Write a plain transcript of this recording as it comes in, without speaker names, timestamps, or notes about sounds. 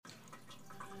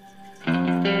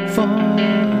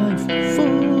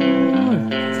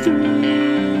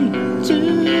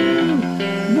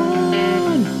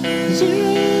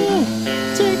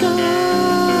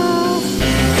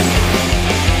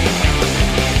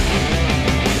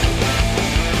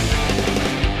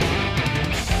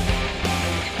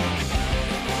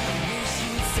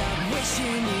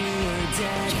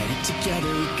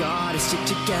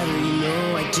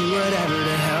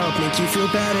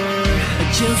feel better. I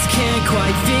just can't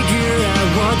quite figure out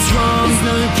what's wrong. There's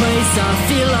no place I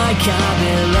feel like I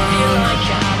belong.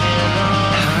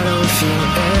 I don't feel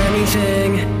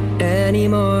anything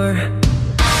anymore.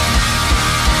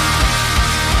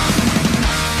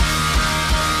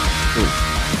 3,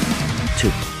 2,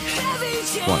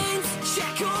 1.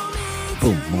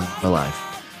 Boom, we're live.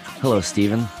 Hello,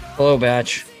 Steven. Hello,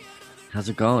 Batch. How's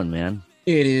it going, man?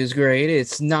 It is great.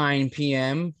 It's 9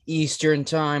 p.m. Eastern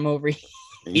time over here.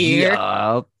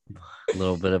 Yeah, a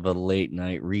little bit of a late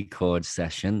night record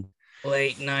session.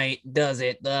 Late night does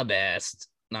it the best.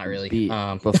 Not really.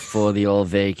 Before the old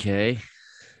vacay.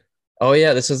 Oh,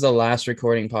 yeah. This is the last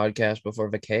recording podcast before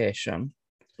vacation.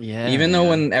 Yeah. Even though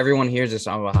when everyone hears this,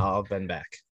 I've been back.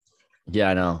 Yeah,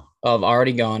 I know. I've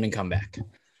already gone and come back.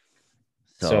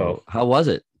 So how was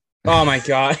it? Oh, my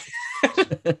God.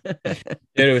 Dude,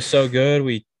 it was so good.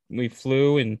 We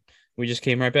flew and we just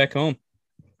came right back home.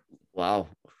 Wow.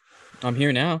 I'm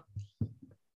here now.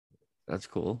 That's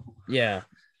cool. Yeah.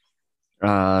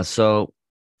 So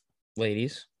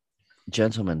Ladies,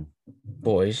 gentlemen,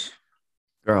 boys,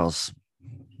 girls,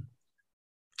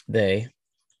 they,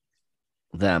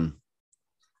 them.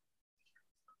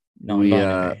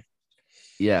 non-binary.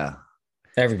 Yeah.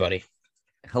 Everybody.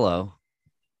 Hello.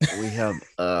 We have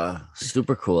a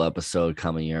super cool episode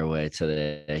coming your way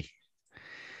today.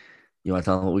 You want to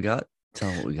tell them what we got? Tell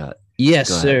them what we got. Yes,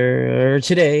 sir.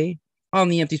 Today on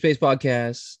the Empty Space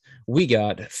Podcast, we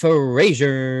got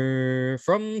Frazier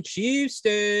from Chief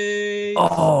State.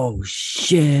 Oh,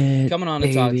 shit. Coming on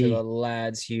to talk to the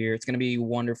lads here. It's going to be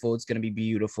wonderful. It's going to be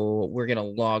beautiful. We're going to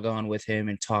log on with him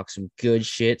and talk some good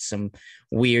shit, some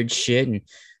weird shit. And,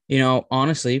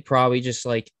 honestly, probably just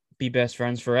like be best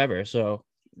friends forever. So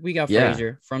we got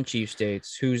Frazier from Chief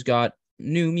States, who's got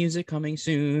new music coming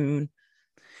soon.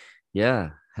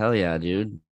 Yeah. Hell yeah,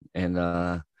 dude.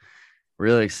 And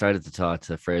really excited to talk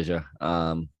to Frazier.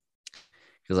 Because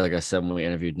like I said, when we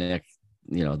interviewed Nick,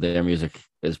 their music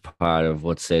is part of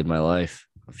what saved my life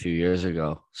a few years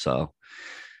ago. So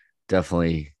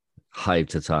definitely hyped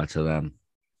to talk to them.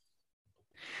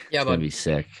 Yeah, it's gonna be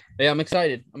sick. Yeah, I'm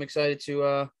excited. I'm excited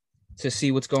to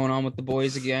see what's going on with the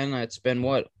boys again. It's been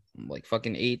what, like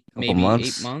fucking 8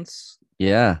 months.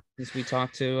 Yeah. Since we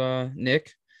talked to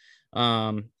Nick.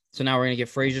 So now we're gonna get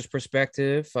Frazier's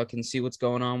perspective, fucking see what's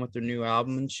going on with their new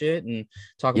album and shit, and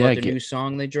talk about the new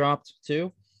song they dropped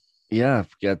too. Yeah,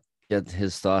 get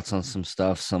his thoughts on some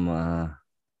stuff, some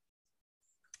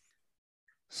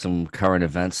current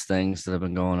events things that have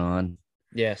been going on.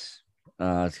 Yes.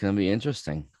 It's gonna be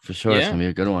interesting for sure. Yeah. It's gonna be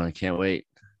a good one. I can't wait.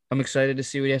 I'm excited to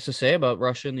see what he has to say about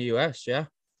Russia and the US. Yeah.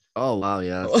 Oh wow,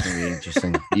 yeah, that's gonna be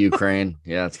interesting. Ukraine,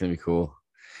 yeah, it's gonna be cool.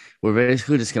 We're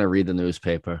basically just gonna read the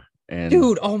newspaper. And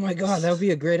dude, oh my God, that would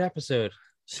be a great episode.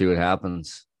 See what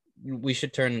happens. We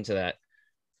should turn into that.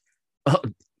 Oh,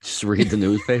 just read the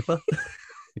newspaper?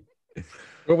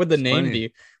 What would the name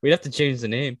be? We'd have to change the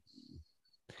name.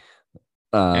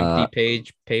 Empty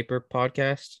Page Paper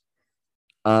Podcast?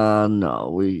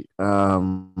 No, we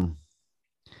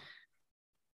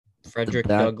Frederick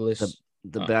Douglass.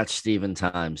 The Batch Steven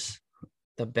Times.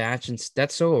 The Batch, and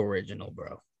that's so original,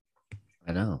 bro.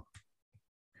 I know.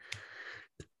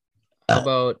 How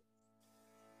about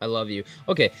I Love You?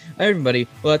 Okay, everybody,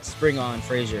 let's bring on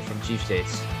Frazier from Chief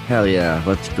States. Hell yeah,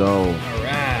 let's go. All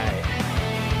right.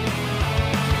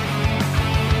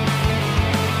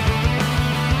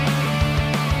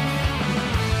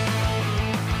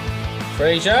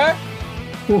 Frazier?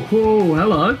 Oh,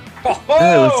 hello. Oh,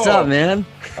 hey, what's up, man?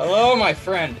 Hello, my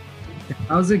friend.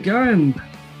 How's it going?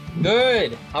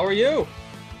 Good. How are you?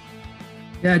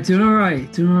 Yeah, doing all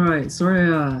right. Sorry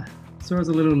I was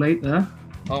a little late there.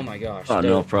 Oh my gosh. Oh,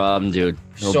 no problem, dude.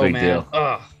 No so big mad. deal.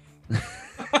 Oh.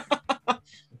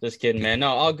 Just kidding, man. No,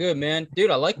 all good, man. Dude,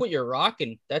 I like what you're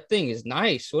rocking. That thing is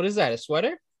nice. What is that? A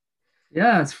sweater?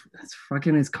 Yeah,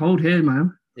 it's cold here,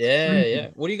 man. Yeah.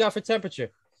 What do you got for temperature?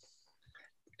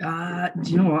 Do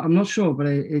you know what? I'm not sure, but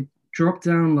it dropped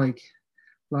down like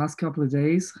last couple of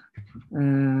days,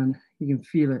 and you can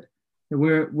feel it.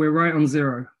 We're right on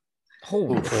zero.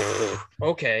 Oh,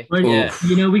 okay. But, yeah.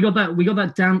 We got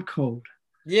that damp cold.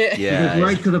 Yeah.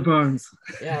 Right to the bones.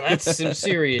 Yeah, that's some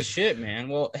serious shit, man.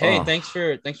 Well, hey, thanks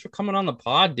for coming on the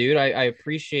pod, dude. I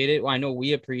appreciate it. Well, I know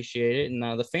we appreciate it, and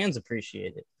the fans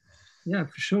appreciate it. Yeah,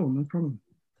 for sure, no problem.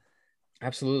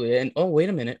 Absolutely. And wait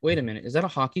a minute. Is that a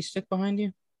hockey stick behind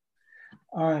you?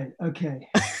 All right. Okay.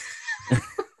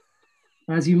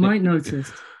 As you might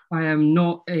notice, I am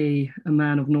not a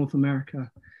man of North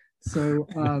America. So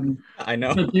I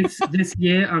know. So this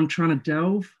year I'm trying to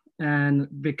delve and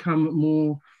become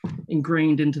more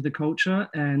ingrained into the culture,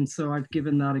 and so I've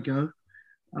given that a go.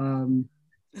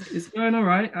 It's going all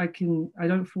right. I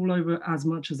don't fall over as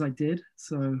much as I did,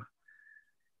 so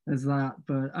there's that.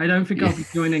 But I don't think I'll be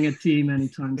joining a team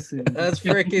anytime soon. That's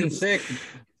freaking sick.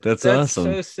 That's awesome.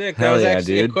 So sick. Hell That was yeah,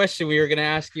 actually a dude. question we were gonna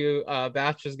ask you.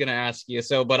 Batch was gonna ask you.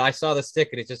 So, but I saw the stick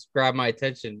and it just grabbed my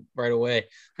attention right away.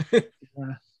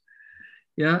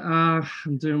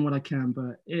 I'm doing what I can,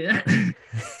 but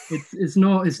it's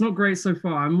not great so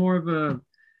far. I'm more of a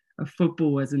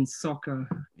football, as in soccer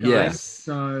guy. Yes.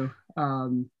 So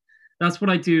that's what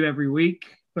I do every week.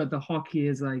 But the hockey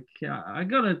is like I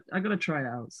gotta try it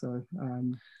out. So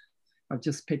I've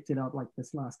just picked it up like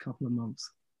this last couple of months.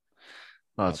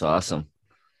 Oh, that's awesome.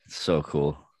 So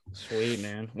cool. Sweet,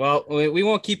 man. Well, we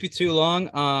won't keep you too long.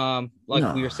 Like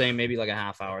No. we were saying, maybe like a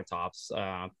half hour tops.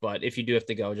 But if you do have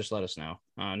to go, just let us know.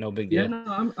 No big deal. Yeah,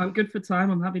 no, I'm good for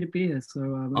time. I'm happy to be here. So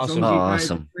as Awesome. long as you Oh, guys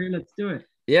awesome. are free, let's do it.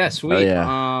 Yeah, sweet.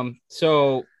 yeah.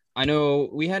 So I know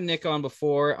we had Nick on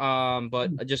before,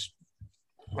 but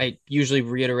I usually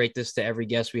reiterate this to every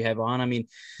guest we have on. I mean,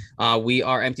 we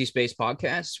are Empty Space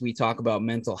Podcasts. We talk about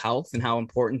mental health and how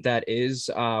important that is.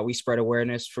 We spread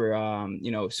awareness for,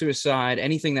 suicide,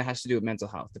 anything that has to do with mental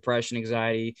health, depression,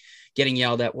 anxiety, getting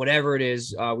yelled at, whatever it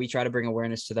is. We try to bring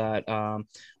awareness to that.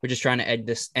 We're just trying to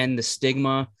end the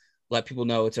stigma, let people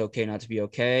know it's okay not to be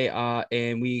okay.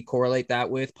 And we correlate that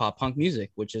with pop punk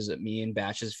music, which is me and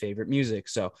Batch's favorite music.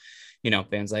 So,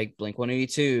 bands like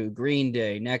Blink-182, Green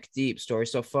Day, Neck Deep, Story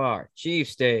So Far,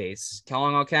 Chiefs Days,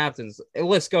 Calling All Captains. The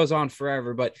list goes on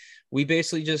forever, but we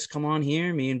basically just come on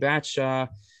here, me and Batch,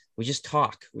 we just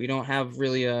talk. We don't have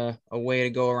really a way to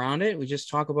go around it. We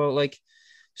just talk about like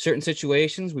certain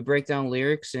situations. We break down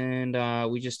lyrics and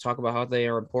we just talk about how they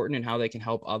are important and how they can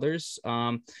help others.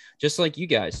 Just like you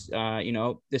guys,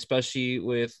 especially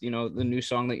with, the new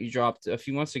song that you dropped a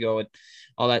few months ago and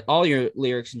all your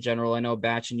lyrics in general. I know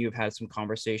Batch and you have had some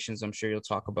conversations I'm sure you'll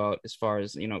talk about as far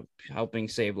as, helping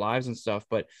save lives and stuff,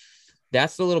 but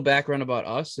that's the little background about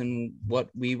us and what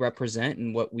we represent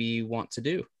and what we want to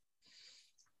do.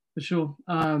 For sure.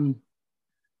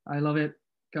 I love it,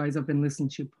 guys. I've been listening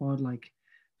to your pod like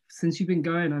since you've been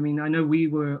going. I mean, I know we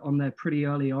were on there pretty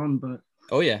early on, but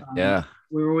oh yeah,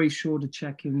 we're always sure to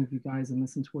check in with you guys and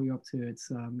listen to what you're up to.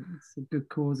 It's a good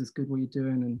cause. It's good what you're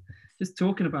doing, and just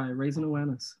talking about it, raising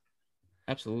awareness.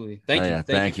 Absolutely. Thank you. Yeah,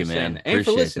 thank you, for man. That. And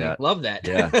for listening. That. Love that.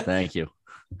 Yeah, thank you.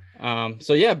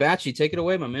 So yeah, Batchy, take it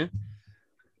away, my man.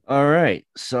 All right.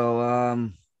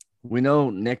 So we know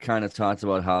Nick kind of talked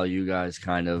about how you guys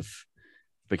kind of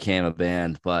became a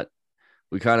band, but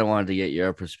we kind of wanted to get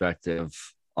your perspective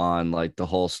on like the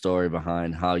whole story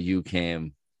behind how you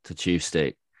came to Chief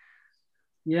State.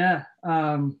 Yeah,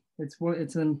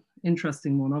 it's an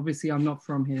interesting one. Obviously, I'm not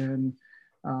from here, and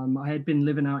I had been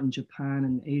living out in Japan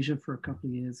and Asia for a couple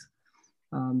of years,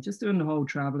 just doing the whole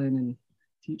traveling and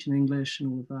teaching English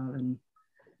and all of that. And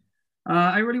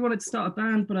I really wanted to start a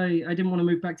band, but I didn't want to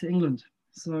move back to England.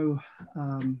 So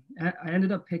I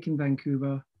ended up picking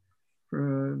Vancouver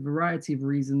for a variety of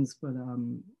reasons, but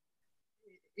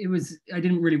I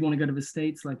didn't really want to go to the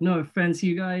States. Like, no offense,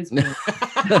 you guys. But,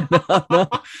 No.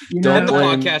 Don't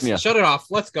blame podcast. Yeah. Shut it off.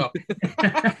 Let's go.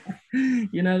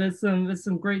 There's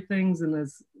some great things and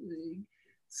there's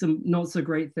some not so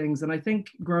great things. And I think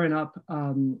growing up,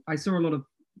 I saw a lot of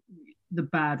the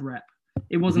bad rep.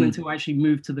 It wasn't until I actually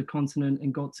moved to the continent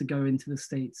and got to go into the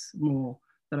States more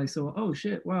that I saw, oh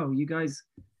shit, wow, you guys,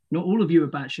 not all of you are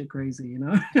batshit crazy,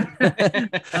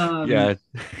 Yeah.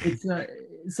 It's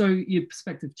so your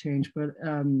perspective changed, but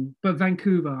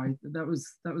Vancouver, that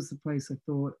was the place I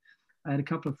thought. I had a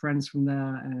couple of friends from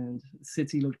there, and the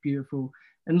city looked beautiful,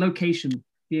 and location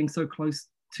being so close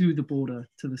to the border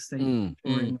to the state.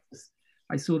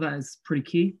 I saw that as pretty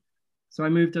key, so I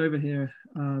moved over here.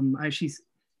 I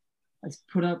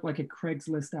put up like a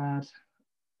Craigslist ad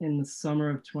in the summer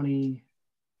of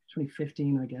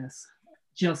 2015, I guess,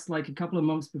 just like a couple of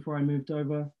months before I moved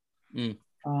over.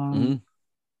 I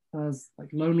was like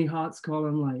Lonely Hearts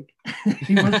column, like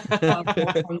he wants to start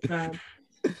a punk band.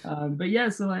 But yeah,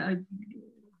 so I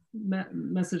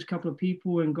messaged a couple of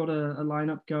people and got a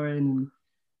lineup going, and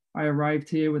I arrived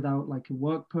here without like a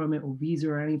work permit or visa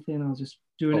or anything. I was just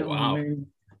doing it on my own.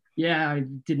 Yeah, I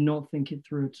did not think it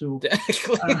through at all.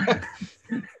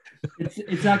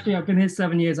 It's actually, I've been here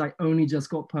 7 years. I only just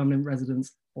got permanent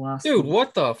residence last Dude, week.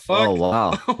 what the fuck? Oh,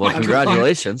 wow. Well,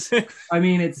 congratulations. I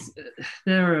mean,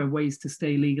 there are ways to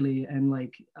stay legally, and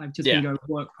like I've just been going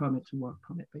work permit to work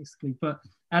permit basically. But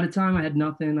at a time I had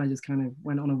nothing. I just kind of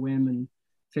went on a whim and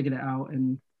figured it out.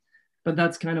 But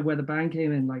that's kind of where the band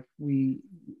came in. Like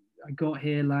I got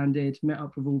here, landed, met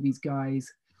up with all these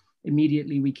guys.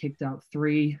 immediately we kicked out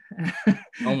 3.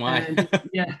 Oh my. And,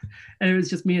 yeah, and it was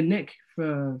just me and Nick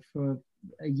for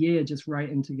a year just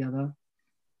writing together.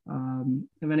 And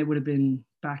then it would have been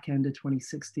back end of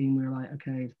 2016. We were like,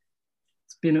 okay,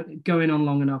 it's been going on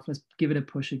long enough. Let's give it a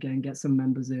push again, get some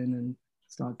members in, and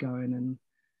start going.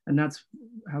 And that's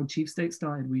how Chief State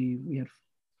started. We had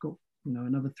got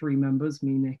another 3 members,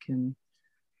 me, Nick, and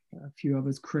a few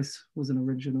others. Chris was an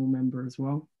original member as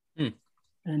well.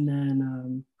 And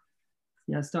then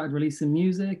started releasing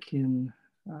music, and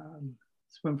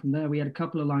just went from there. We had a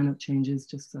couple of lineup changes.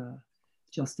 Just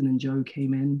Justin and Joe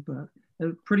came in, but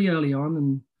pretty early on,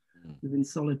 and we've been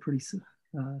solid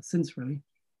since, really.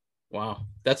 Wow,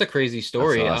 that's a crazy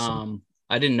story. Awesome.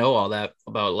 I didn't know all that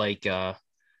about like the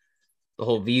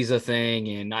whole visa thing,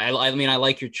 and I mean, I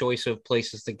like your choice of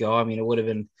places to go. I mean, it would have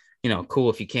been cool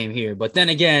if you came here, but then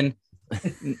again,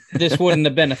 this wouldn't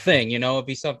have been a thing. It'd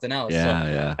be something else.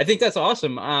 Yeah. I think that's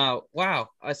awesome. Wow.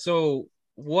 So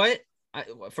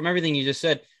from everything you just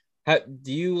said,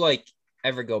 do you like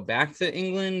ever go back to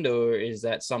England, or is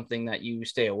that something that you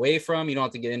stay away from? You don't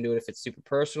have to get into it if it's super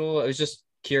personal. I was just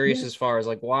curious as far as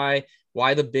like why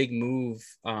the big move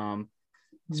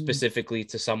specifically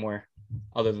to somewhere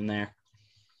other than there.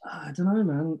 I don't know,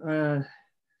 man.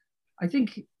 I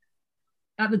think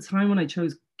at the time when I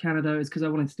chose Canada, it's because I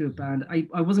wanted to do a band.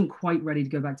 I wasn't quite ready to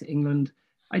go back to England.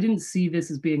 I didn't see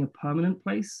this as being a permanent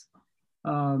place.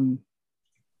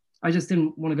 I just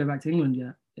didn't want to go back to England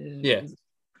yet.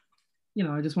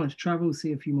 I just wanted to travel,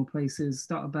 see a few more places,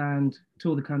 start a band,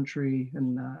 tour the country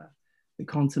and the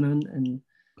continent, and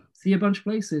see a bunch of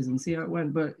places and see how it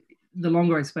went. But the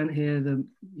longer I spent here, the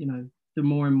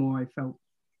more and more I felt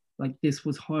like this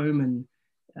was home.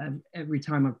 And every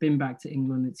time I've been back to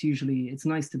England, it's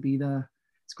nice to be there.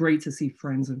 It's great to see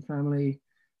friends and family.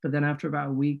 But then after about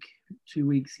a week, 2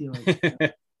 weeks, you're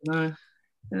like, no,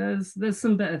 there's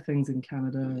some better things in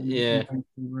Canada.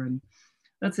 And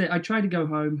that's it. I try to go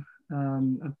home.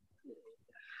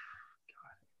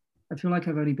 I feel like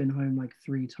I've only been home like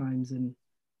 3 times in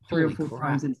 3 or 4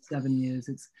 times in 7 years.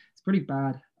 It's pretty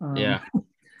bad.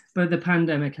 But the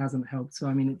pandemic hasn't helped. So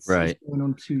I mean, it's going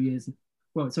on 2 years.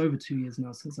 Well, it's over 2 years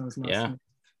now since I was last. Yeah.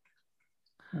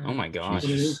 Oh my gosh.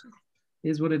 It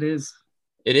is what it is.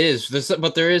 It is.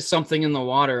 But there is something in the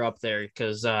water up there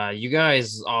because you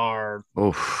guys are.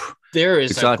 There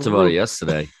is. We talked about it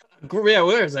yesterday.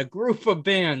 There's a group of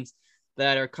bands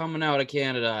that are coming out of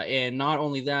Canada, and not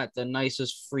only that, the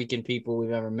nicest freaking people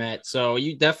we've ever met. So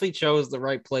you definitely chose the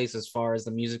right place as far as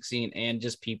the music scene and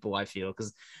just people. I feel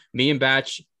because me and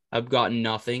Batch have gotten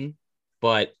nothing,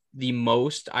 but the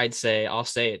most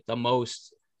the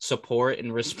most support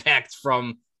and respect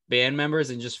from band members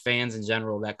and just fans in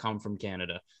general that come from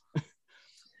Canada.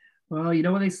 Well, you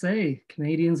know what they say,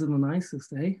 Canadians are the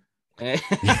nicest, eh? I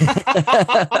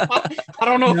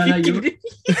don't know.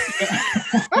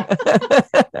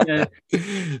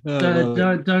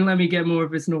 Don't let me get more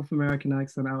of this North American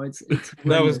accent out. It's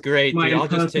that was great. Dude. I'll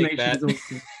just take that.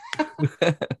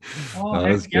 Oh,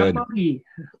 that was good.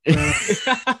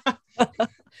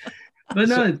 But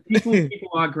no, people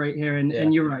are great here,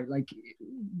 and you're right. Like,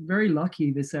 very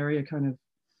lucky. This area kind of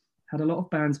had a lot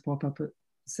of bands pop up at the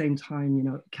same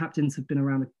time. Captains have been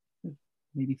around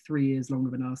maybe 3 years longer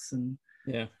than us, and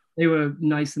they were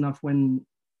nice enough when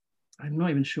I'm not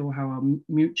even sure how our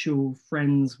mutual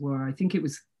friends were. I think it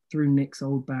was through Nick's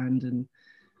old band, and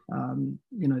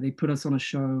they put us on a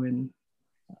show in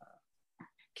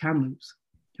Kamloops,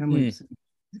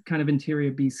 kind of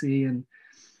interior BC, and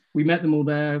we met them all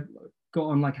there. Got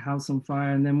on like a house on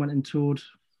fire, and then went and toured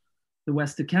the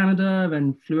west of Canada,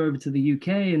 then flew over to the UK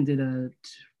and did a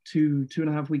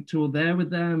 2.5 week tour there with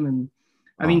them. And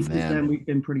I mean, since then we've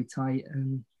been pretty tight.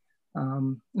 And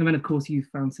then of course Youth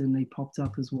Fountain, they popped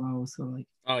up as well. So like,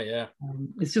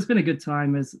 it's just been a good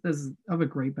time. There's other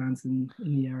great bands in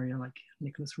the area like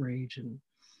Nicholas Rage and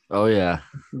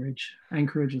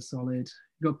Anchorage is solid.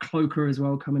 You got Cloaker as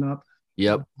well coming up.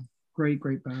 Yep.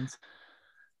 Great bands.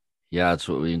 Yeah, that's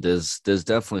what there's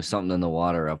definitely something in the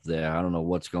water up there. I don't know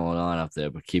what's going on up there,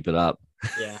 but keep it up.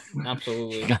 Yeah,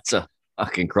 absolutely. That's a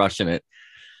fucking crushing it.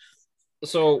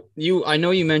 So I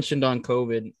know you mentioned on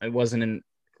COVID, it wasn't in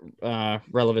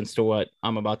relevance to what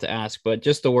I'm about to ask, but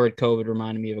just the word COVID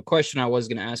reminded me of a question I was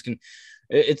going to ask. And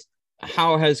it's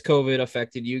how has COVID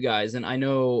affected you guys? And I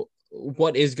know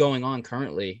what is going on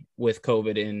currently with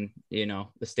COVID in,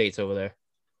 the States over there.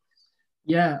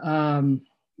 Yeah.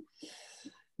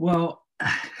 Well,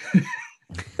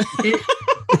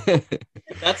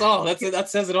 that's all. That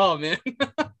says it all, man.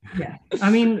 Yeah,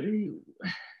 I mean,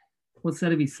 what's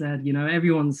there to be said?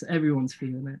 Everyone's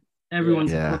feeling it.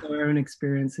 Everyone's got their own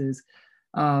experiences.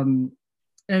 And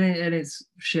it's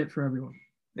shit for everyone.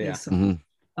 Yeah.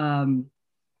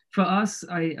 For us,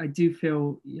 I do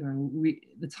feel,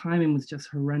 the timing was just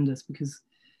horrendous because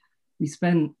we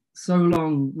spent so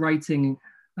long writing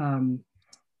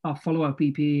our follow-up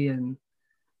EP and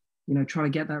trying to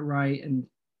get that right, and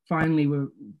finally we're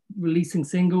releasing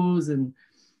singles and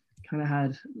kind of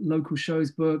had local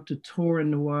shows booked, a tour in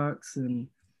the works, and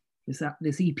this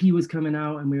EP was coming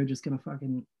out, and we were just gonna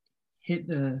fucking hit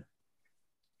the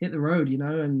road,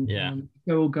 and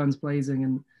go all guns blazing.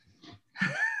 And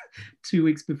 2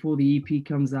 weeks before the EP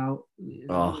comes out,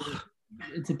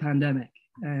 it's a pandemic,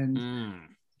 and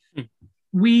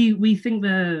we think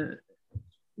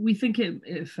it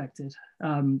affected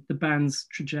the band's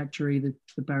trajectory, the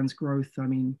band's growth. I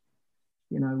mean,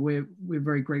 we're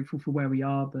very grateful for where we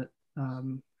are, but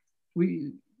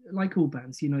we, like all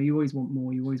bands, you always want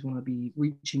more. You always want to be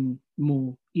reaching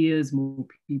more ears, more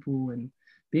people, and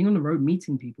being on the road,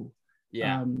 meeting people.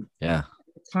 The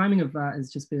timing of that has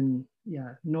just been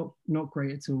not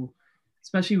great at all,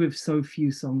 especially with so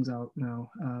few songs out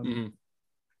now.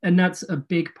 And that's a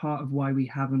big part of why we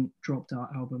haven't dropped our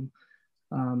album.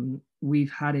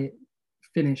 We've had it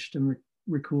finished and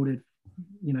recorded,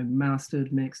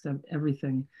 mastered, mixed,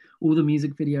 everything. All the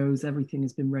music videos, everything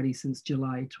has been ready since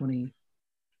July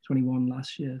 2021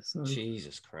 last year. So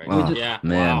Jesus Christ.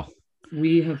 Man.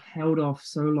 We have held off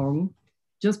so long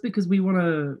just because we want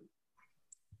to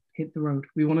hit the road.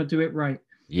 We want to do it right.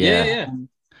 Yeah.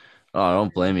 I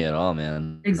don't blame you at all,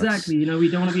 man. Exactly. We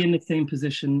don't want to be in the same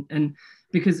position. And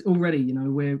because already,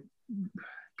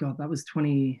 that was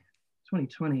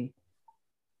 2020.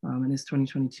 And it's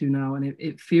 2022 now. And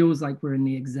it feels like we're in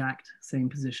the exact same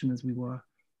position as we were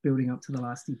building up to the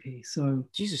last EP. So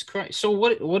Jesus Christ. So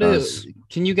what is,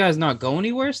 can you guys not go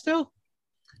anywhere still?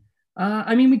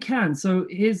 I mean, we can. So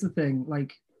here's the thing,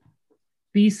 like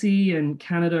BC and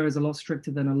Canada is a lot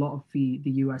stricter than a lot of the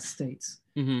US states.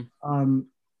 And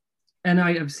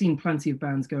I have seen plenty of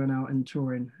bands going out and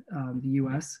touring the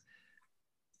US.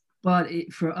 But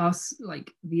for us,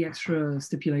 like the extra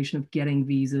stipulation of getting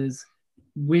visas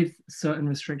with certain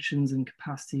restrictions and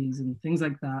capacities and things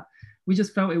like that, we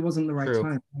just felt it wasn't the right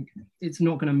time. Like, it's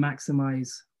not going to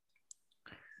maximize,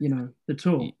 the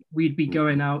tour. We'd be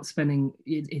going out spending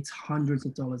it's hundreds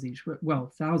of dollars each,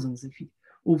 well, thousands. If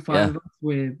all five of us,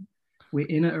 we're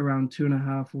in at around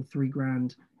 $2.5 or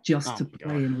 $3,000 just to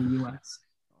play in the US.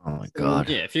 Oh my God.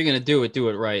 Yeah, if you're gonna do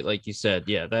it right, like you said.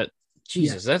 Yeah,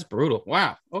 that's brutal.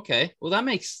 Wow. Okay. Well, that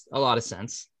makes a lot of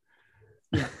sense.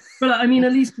 Yeah, but I mean,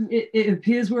 at least it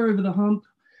appears we're over the hump.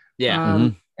 Yeah.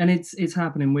 And it's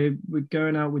happening. We're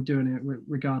going out. We're doing it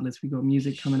regardless. We got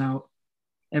music coming out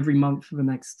every month for the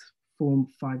next 4 or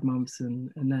 5 months,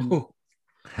 and then.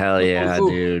 Hell yeah,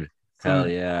 dude. Hell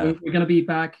yeah. We're gonna be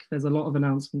back. There's a lot of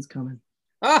announcements coming.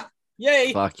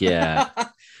 Yay! Fuck yeah.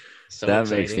 So that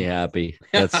exciting. Makes me happy.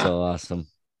 That's so awesome.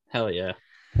 Hell yeah.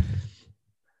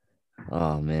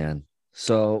 Oh man.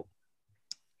 So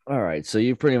all right. So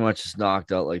you pretty much just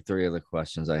knocked out like 3 of the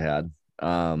questions I had.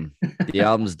 The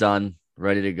album's done,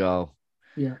 ready to go.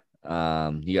 Yeah.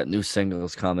 You got new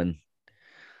singles coming.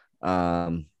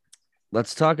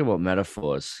 Let's talk about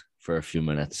Metaphors for a few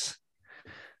minutes.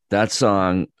 That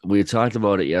song, we talked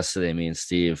about it yesterday, me and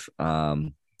Steve.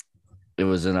 It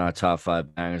was in our top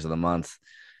 5 bangers of the month.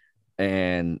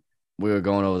 And we were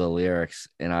going over the lyrics,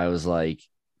 and I was like,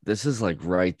 this is like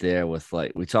right there with,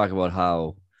 like, we talk about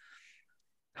how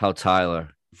Tyler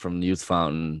from Youth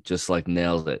Fountain just like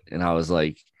nails it. And I was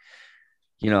like,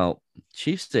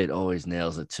 Chief State always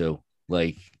nails it too.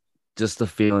 Like, just the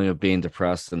feeling of being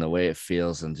depressed and the way it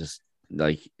feels, and just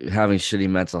like having shitty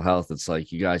mental health. It's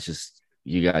like, you guys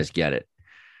get it.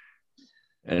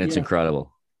 And it's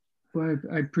incredible. Well,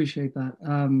 I appreciate that.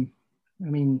 I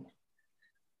mean,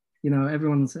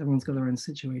 everyone's got their own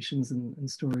situations and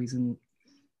stories, and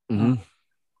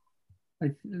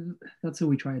that's all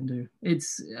we try and do.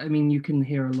 You can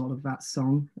hear a lot of that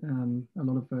song, a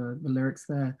lot of the lyrics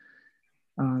there.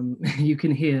 You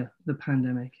can hear the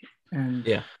pandemic and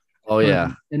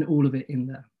and all of it in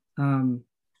there.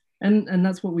 And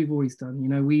that's what we've always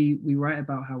done. We write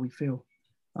about how we feel.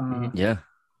 And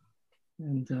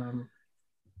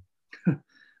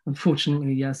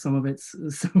unfortunately, some of it's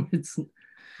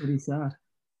pretty sad.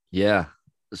 Yeah.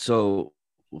 So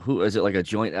who is it, like a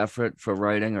joint effort for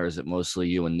writing, or is it mostly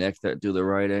you and Nick that do the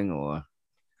writing, or?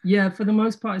 Yeah, for the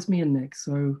most part, it's me and Nick.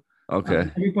 So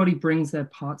everybody brings their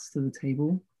parts to the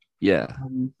table. Yeah.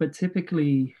 But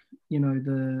typically,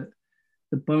 the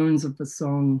bones of the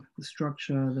song, the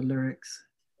structure, the lyrics,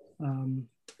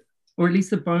 or at least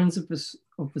the bones of the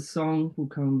song will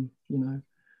come,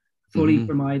 fully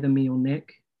from either me or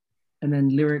Nick. and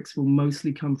then lyrics will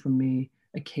mostly come from me.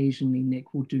 Occasionally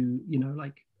Nick will do, you know,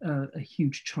 like a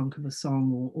huge chunk of a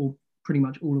song, or pretty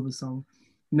much all of a song.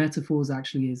 Metaphors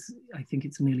actually is, I think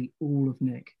it's nearly all of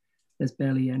Nick. There's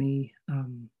barely any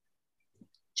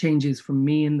changes from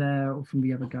me in there or from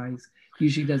the other guys.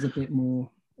 Usually there's a bit more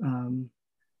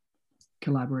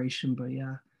collaboration, but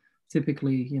yeah,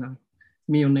 typically, you know,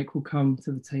 me or Nick will come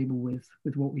to the table with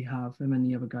what we have, and then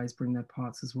the other guys bring their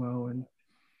parts as well. And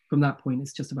from that point,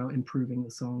 it's just about improving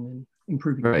the song and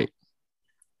improving. Right.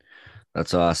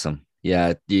 That's awesome.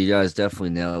 Yeah, you guys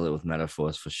definitely nailed it with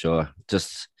metaphors for sure.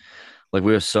 Just like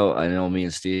we were so, I know me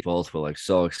and Steve both were like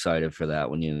so excited for that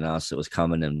when you announced it was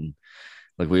coming, and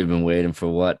like we've been waiting for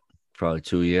what, probably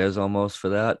 2 years almost for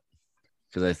that,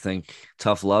 because I think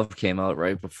Tough Love came out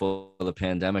right before the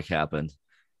pandemic happened,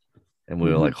 and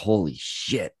we were like, holy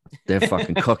shit, they're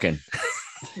fucking cooking.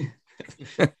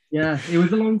 Yeah, it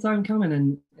was a long time coming,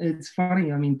 and it's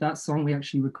funny. I mean, that song we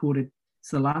actually recorded.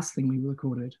 It's the last thing we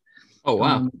recorded. Oh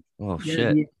wow! Oh yeah,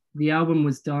 shit! The album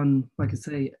was done, like I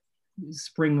say,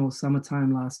 spring or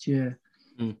summertime last year,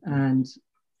 and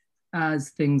as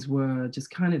things were just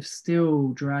kind of still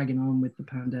dragging on with the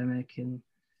pandemic, and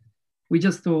we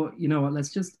just thought, you know what,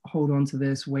 let's just hold on to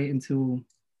this, wait until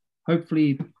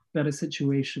hopefully better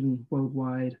situation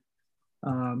worldwide,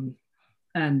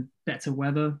 and better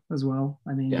weather as well.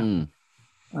 I mean, yeah.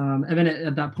 And then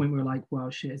at that point we were like, well,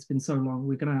 shit, it's been so long,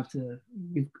 we're gonna have to,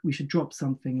 we should drop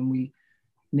something. And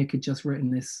Nick had just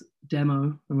written this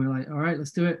demo, and we were like, all right,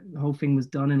 let's do it. The whole thing was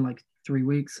done in like 3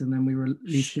 weeks, and then we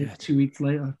released it 2 weeks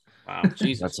later. Wow,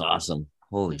 Jesus, that's awesome.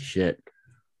 Holy shit!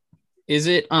 Is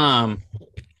it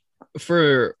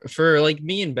for like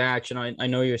me and Batch, and I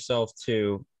know yourself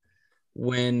too,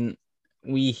 when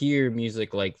we hear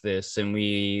music like this and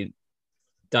we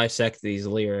dissect these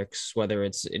lyrics, whether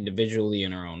it's individually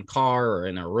in our own car or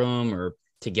in a room or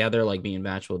together like me and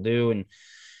Batch will do, and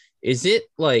is it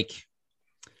like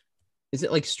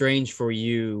strange for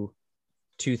you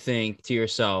to think to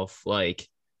yourself like,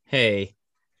 hey,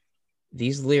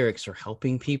 these lyrics are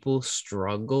helping people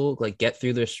struggle, like get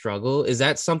through their struggle? Is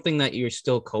that something that you're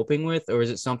still coping with, or is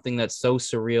it something that's so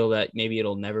surreal that maybe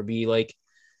it'll never be like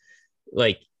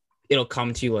it'll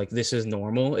come to you like this is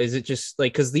normal? Is it just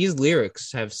like, because these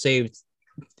lyrics have saved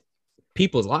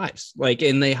people's lives, like,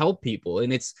 and they help people,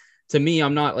 and it's, to me,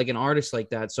 I'm not like an artist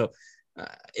like that, so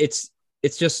it's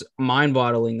just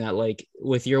mind-boggling that like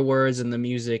with your words and the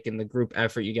music and the group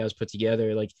effort you guys put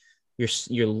together, like you're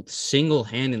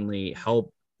single-handedly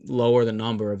help lower the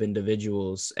number of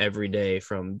individuals every day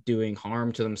from doing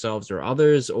harm to themselves or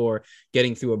others, or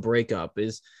getting through a breakup.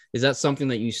 Is that something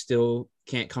that you still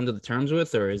can't come to the terms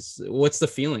with, or what's the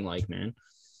feeling like, man?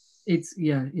 It's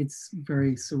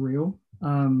very surreal.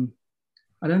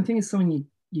 I don't think it's something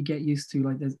you get used to.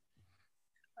 Like there's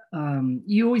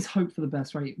you always hope for the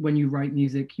best, right? When you write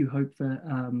music, you hope that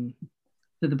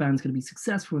the band's going to be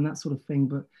successful and that sort of thing,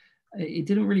 but it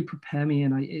didn't really prepare me.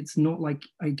 And it's not like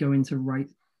I go into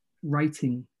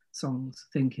writing songs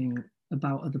thinking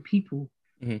about other people,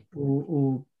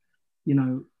 or you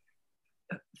know,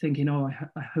 thinking, oh,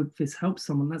 I hope this helps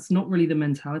someone. That's not really the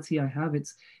mentality I have.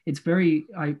 It's very,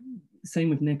 same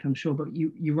with Nick, I'm sure, but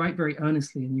you write very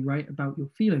earnestly and you write about your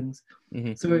feelings.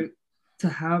 So to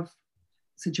have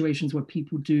situations where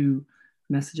people do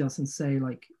message us and say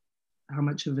like how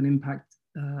much of an impact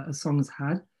a song has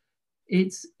had,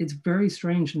 it's very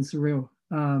strange and surreal.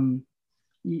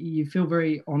 You feel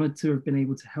very honored to have been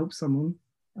able to help someone.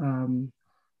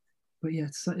 But yeah,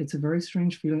 it's a very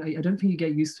strange feeling. I don't think you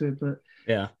get used to it, but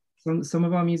yeah, some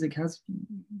of our music has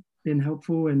been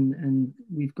helpful, and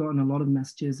we've gotten a lot of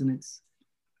messages, and it's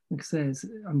like I say,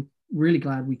 I'm really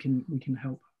glad we can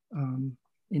help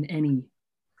in any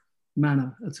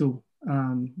manner at all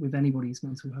with anybody's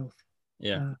mental health.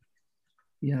 It's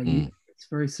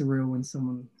very surreal when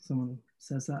someone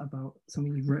says that about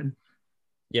something you've written.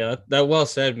 Yeah, that well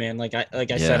said, man. Like I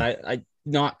said, I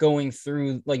not going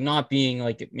through, like, not being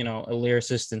like, you know, a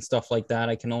lyricist and stuff like that.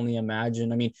 I can only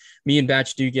imagine. I mean, me and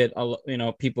Batch do get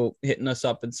people hitting us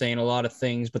up and saying a lot of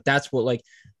things, but that's what like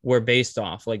we're based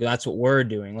off. Like that's what we're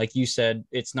doing. Like you said,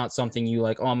 it's not something you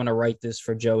like, oh, I'm gonna write this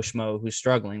for Joe Schmo who's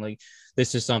struggling. Like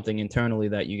this is something internally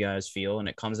that you guys feel, and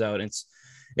it comes out. It's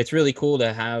really cool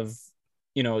to have,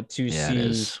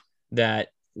 see that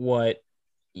what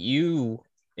you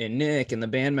and Nick and the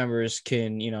band members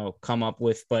can, come up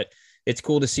with. But it's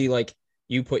cool to see like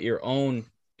you put your own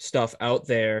stuff out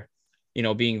there,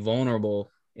 being vulnerable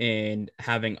and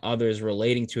having others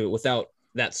relating to it without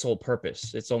that sole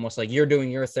purpose. It's almost like you're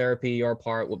doing your therapy, your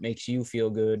part, what makes you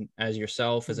feel good as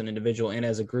yourself, as an individual and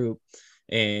as a group.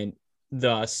 And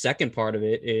the second part of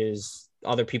it is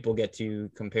other people get to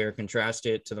compare, contrast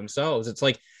it to themselves. It's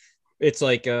like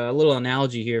a little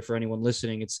analogy here for anyone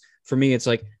listening. It's for me, it's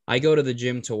like I go to the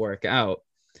gym to work out.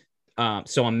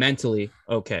 So I'm mentally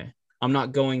okay. I'm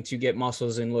not going to get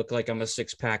muscles and look like I'm a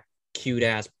 6-pack, cute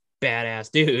ass,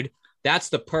 badass dude. That's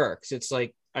the perks. It's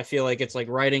like, I feel like it's like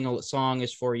writing a song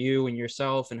is for you and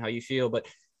yourself and how you feel. But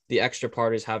the extra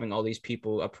part is having all these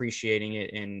people appreciating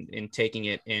it and taking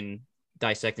it and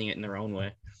dissecting it in their own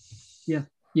way. Yeah.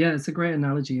 Yeah. It's a great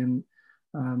analogy. And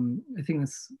I think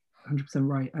that's 100%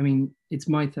 right. I mean, it's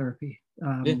my therapy.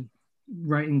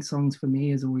 Writing songs for me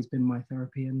has always been my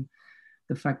therapy. And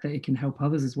the fact that it can help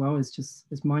others as well is just,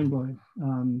 it's mind blowing.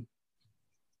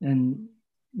 And,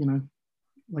 you know,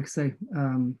 like I say,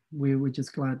 we're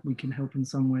just glad we can help in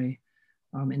some way,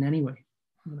 in any way.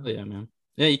 You know? Yeah, man.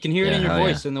 Yeah, you can hear it in your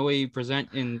voice and the way you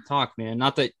present and talk, man.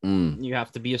 Not that you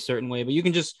have to be a certain way, but you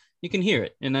can hear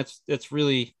it. And that's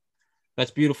a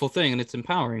beautiful thing. And it's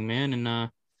empowering, man. And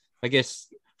I guess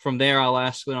from there, I'll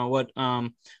ask, you know, what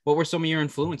were some of your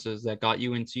influences that got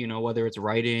you into, you know, whether it's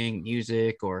writing,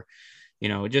 music, or, you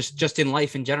know, just in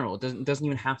life in general. It doesn't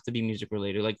even have to be music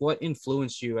related. Like, what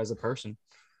influenced you as a person?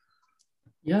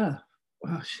 Yeah.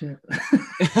 Oh shit.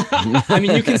 I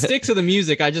mean, you can stick to the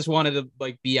music. I just wanted to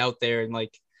like be out there and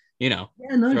like, you know,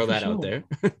 throw that out there.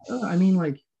 I mean,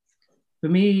 like for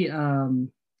me, I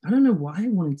don't know why I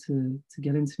wanted to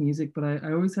get into music, but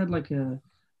I always had like a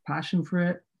passion for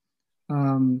it.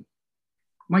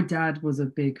 My dad was a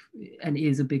big and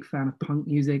is a big fan of punk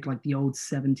music, like the old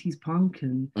 70s punk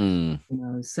and you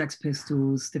know, Sex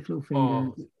Pistols, Stiff Little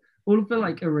Fingers, all of the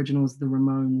like originals, the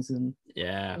Ramones, and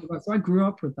so I grew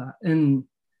up with that. And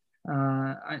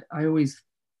I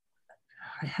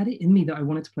had it in me that I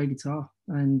wanted to play guitar.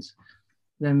 And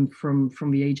then from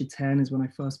the age of 10 is when I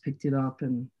first picked it up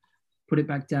and put it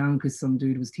back down because some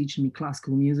dude was teaching me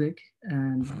classical music,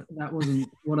 and that wasn't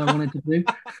what I wanted to do.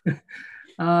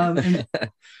 And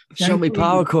show me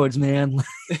power chords, man.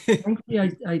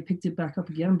 Thankfully, I picked it back up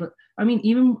again. But I mean,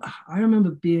 even I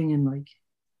remember being in like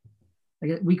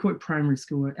we call it primary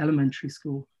school or elementary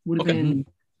school. Would have been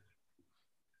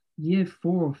year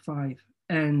 4 or 5,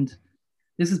 and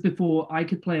this is before I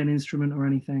could play an instrument or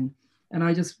anything. And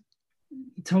I just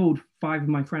told 5 of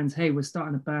my friends, "Hey, we're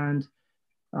starting a band.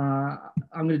 I'm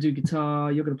going to do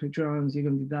guitar. You're going to play drums. You're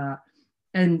going to do that."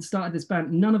 And started this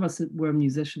band. None of us were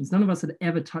musicians. None of us had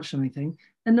ever touched anything,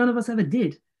 and none of us ever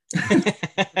did.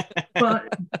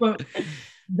 but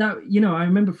that, you know, I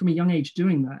remember from a young age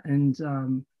doing that, and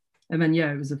then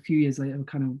it was a few years later,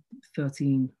 kind of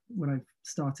 13, when I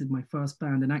started my first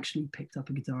band and actually picked up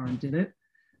a guitar and did it.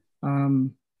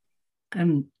 And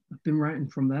I've been writing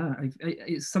from there.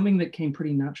 It's something that came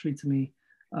pretty naturally to me.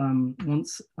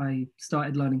 Once I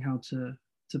started learning how to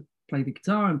play the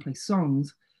guitar and play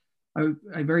songs,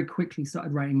 I very quickly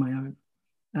started writing my own,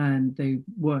 and they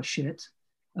were shit.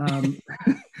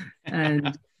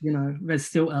 And you know, there's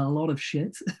still a lot of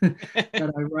shit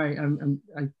that I write.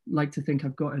 I like to think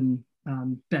I've gotten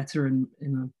better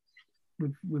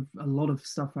with a lot of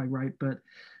stuff I write, but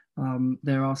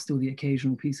there are still the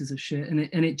occasional pieces of shit, and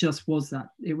it just was that.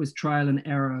 It was trial and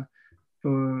error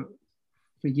for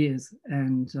years.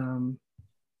 And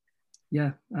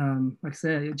like I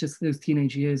said, just those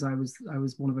teenage years, I was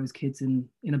one of those kids in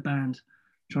a band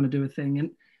trying to do a thing. And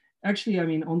actually, I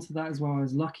mean, onto that as well, I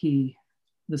was lucky.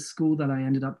 The school that I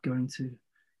ended up going to,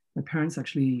 my parents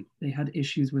actually, they had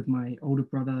issues with my older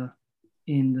brother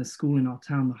in the school in our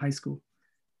town, the high school.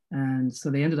 And so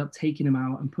they ended up taking him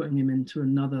out and putting him into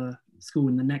another school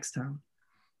in the next town.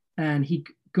 And he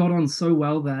got on so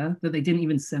well there that they didn't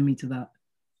even send me to the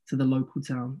local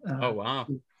town. Oh, wow.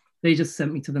 They just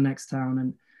sent me to the next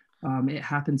town. And it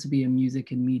happened to be a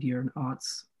music and media and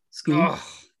arts school.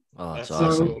 Oh, that's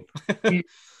so awesome.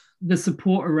 The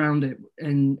support around it,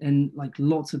 and like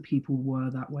lots of people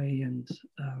were that way. And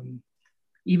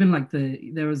even like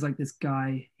there was like this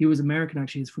guy, he was American,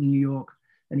 actually. He's from New York,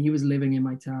 and he was living in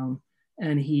my town,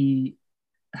 and he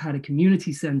had a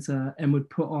community center and would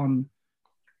put on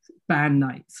band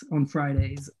nights on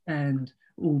Fridays, and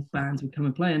all bands would come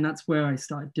and play. And that's where I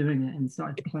started doing it and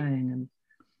started playing. And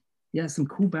yeah, some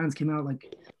cool bands came out.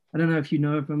 Like, I don't know if you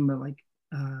know of them, but like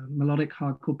melodic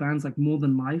hardcore bands like More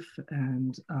Than Life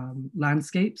and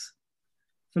Landscapes.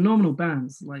 Phenomenal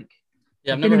bands. Like,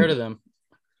 yeah, I've never heard of them.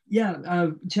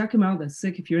 Yeah, check them out. They're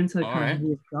sick if you're into kind of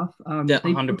weird stuff. Yeah,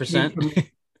 100%.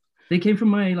 They came from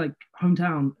my like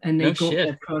hometown, and they got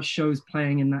their first shows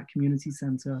playing in that community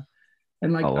center.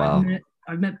 And like,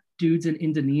 I've met dudes in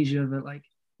Indonesia that like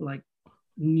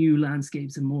new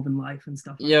Landscapes and More Than Life and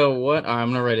stuff. What? All right,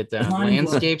 I'm gonna write it down.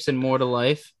 Landscapes and More to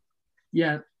Life.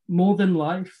 Yeah, More Than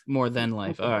Life. More Than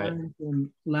Life. All right. And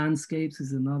Landscapes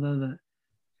is another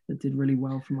that did really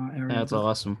well from our area. That's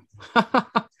awesome.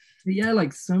 But yeah,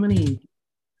 like so many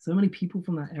people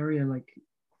from that area, like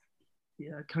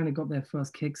kind of got their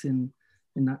first kicks in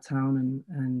that town,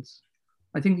 and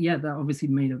I think that obviously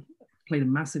played a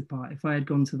massive part. If I had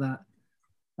gone to that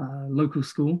local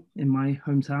school in my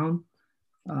hometown,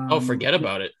 forget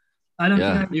about it. I don't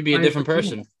think you'd be a different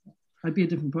person. I'd be a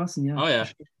different person. Yeah. Oh yeah.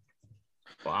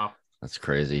 Wow. That's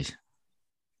crazy.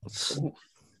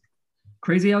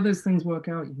 Crazy how those things work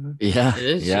out, Yeah. It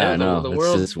is. Yeah, I know. The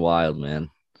world it's wild,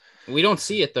 man. We don't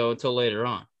see it though until later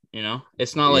on.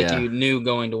 It's not like you knew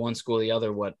going to one school or the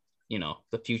other what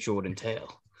the future would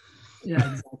entail.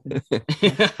 Yeah,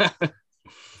 exactly.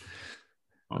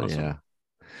 Awesome. Yeah.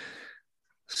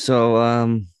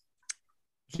 So,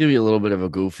 give you a little bit of a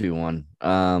goofy one.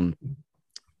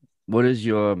 What is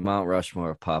your Mount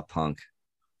Rushmore of pop punk?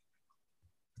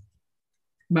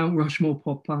 Mount Rushmore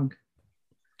pop punk.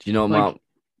 Do you know Mount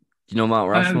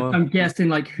Rushmore? I'm guessing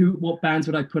like what bands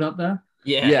would I put up there?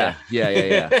 Yeah.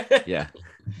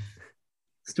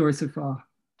 Story So Far.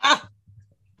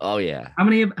 Oh yeah. How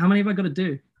many have I got to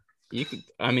do? You can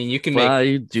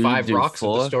make 5 rocks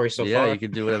of the Story So Far. Yeah, you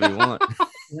can do whatever you want.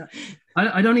 Yeah.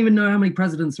 I don't even know how many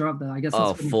presidents are up there. I guess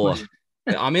that's 4.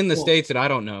 I'm in the States and I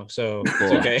don't know, so it's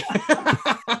okay.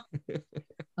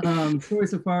 Story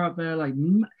So Far up there, like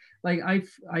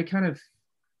I kind of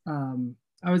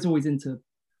I was always into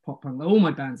pop punk. All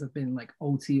my bands have been like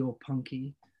OT or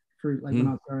punky through when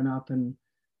I was growing up, and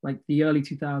like the early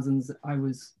 2000s I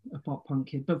was a pop punk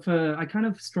kid, but I kind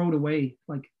of strolled away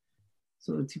like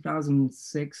sort of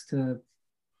 2006 to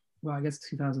I guess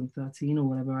 2013 or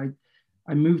whatever.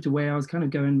 I moved away. I was kind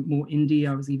of going more indie.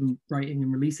 I was even writing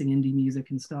and releasing indie music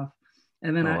and stuff.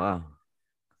 And then I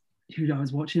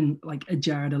was watching like a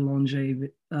Jared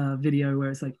Alonge video where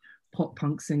it's like pop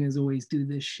punk singers always do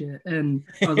this shit, and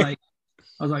I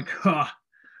was like, ha,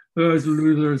 those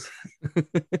losers.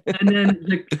 And then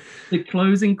the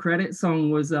closing credit song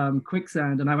was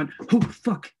Quicksand, and I went, oh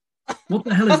fuck, what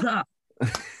the hell is that?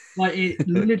 Like it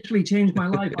literally changed my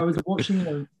life. I was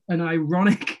watching an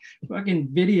ironic fucking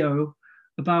video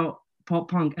about pop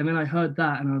punk, and then I heard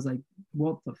that and I was like,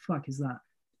 what the fuck is that?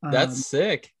 That's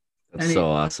sick. That's so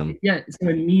awesome. Yeah, so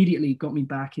immediately got me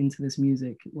back into this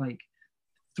music, like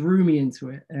threw me into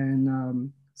it.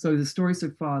 And so the Story So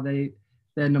Far, they're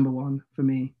number one for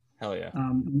me. Hell yeah.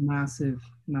 Massive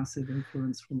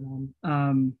influence from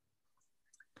them.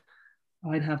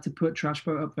 I'd have to put Trash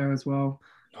Boat up there as well.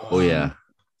 Oh yeah.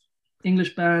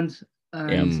 English band,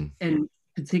 and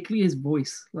particularly his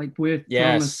voice. Like we're from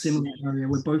a similar area.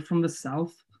 We're both from the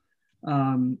South,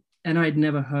 and I'd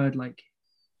never heard like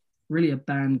really a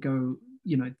band go,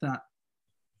 that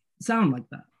sound like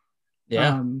that.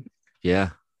 Yeah. Yeah.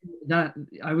 That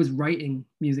I was writing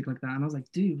music like that, and I was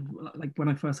like, dude, like when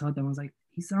I first heard them, I was like,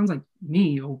 he sounds like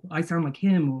me, or I sound like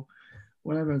him, or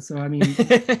whatever. So I mean,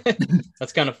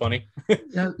 that's kind of funny.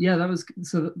 yeah, that was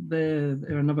so. They're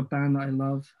another band that I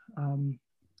love.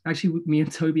 Actually, me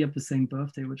and Toby have the same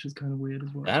birthday, which is kind of weird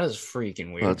as well. That is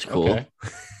freaking weird. That's cool. Okay.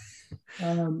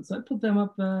 So I put them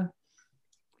up there.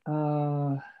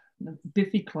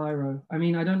 Biffy Clyro. I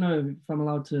mean, I don't know if I'm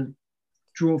allowed to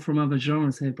draw from other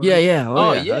genres here, but yeah.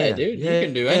 Oh yeah, dude, you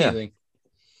can do anything.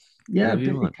 Yeah,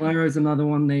 Biffy Clyro is another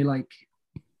one. They like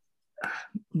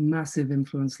massive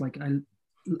influence. Like I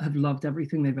have loved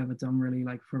everything they've ever done, really.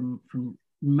 Like from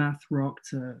math rock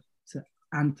to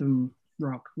anthem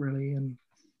rock, really. And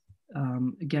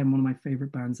again, one of my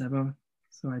favorite bands ever.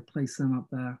 So I place them up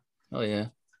there. Oh yeah.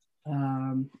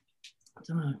 I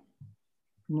don't know.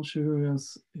 I'm not sure who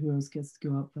else gets to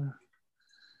go up there.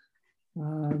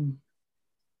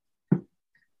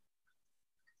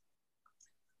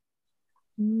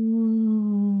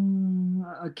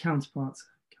 Counterparts.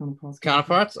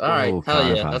 All right.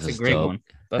 Hell yeah, that's a great one.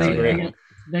 That's a great one.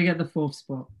 They get the 4th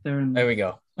spot. There we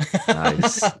go.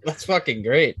 Nice. That's fucking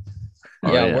great.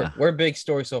 We're big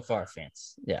Story So Far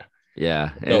fans.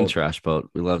 Yeah, and Trash Boat.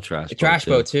 We love Trash Boat. Trash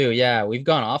Boat too. Yeah, we've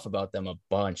gone off about them a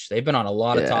bunch. They've been on a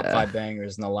lot of top 5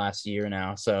 bangers in the last year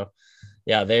now. So,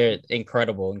 yeah, they're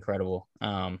incredible. They're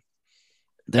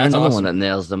another one that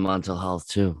nails the mental health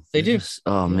too. They do.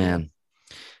 Man,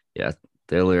 yeah,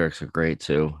 their lyrics are great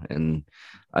too. And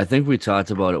I think we talked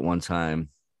about it one time.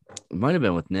 It might have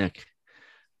been with Nick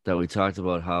that we talked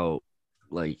about how,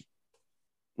 like,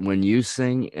 when you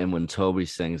sing and when Toby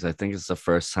sings, I think it's the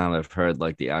first time I've heard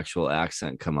like the actual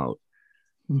accent come out.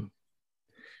 And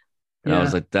I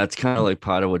was like, that's kind of like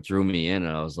part of what drew me in.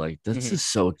 And I was like, this is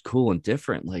so cool and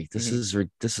different. Like, this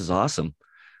is awesome.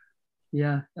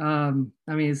 Yeah. I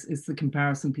mean, it's the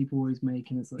comparison people always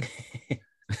make, and it's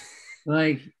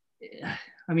like,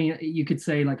 I mean, you could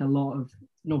say like a lot of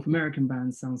North American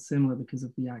bands sound similar because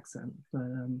of the accent, but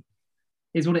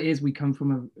it's what it is. We come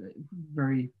from a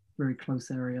very, very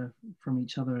close area from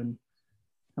each other and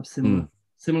have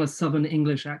similar Southern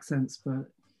English accents, but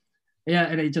yeah,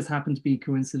 and it just happened to be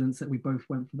coincidence that we both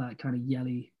went for that kind of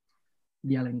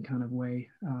yelling kind of way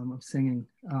of singing.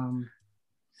 So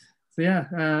yeah,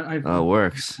 I've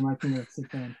works. I think that's a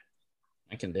fan.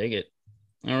 I can dig it.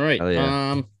 All right.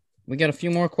 Yeah. We got a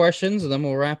few more questions and then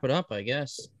we'll wrap it up, I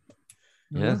guess.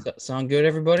 Yeah. Does that sound good,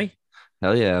 everybody?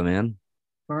 Hell yeah, man.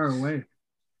 Far away.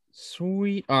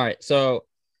 Sweet. All right. So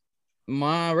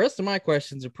my rest of my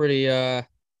questions are pretty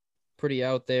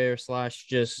out there /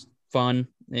 just fun,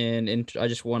 and I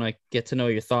just want to get to know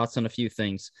your thoughts on a few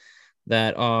things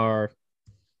that are,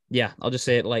 yeah, I'll just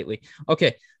say it lightly.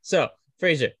 Okay. So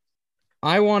Fraser,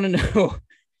 I want to know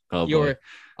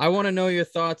I want to know your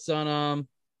thoughts on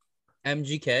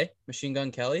MGK, Machine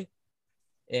Gun Kelly,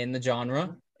 in the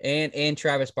genre, and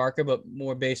Travis Barker, but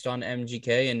more based on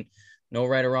MGK. And no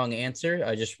right or wrong answer.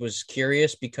 I just was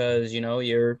curious because, you know,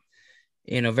 you're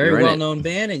in a very well-known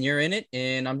band and you're in it,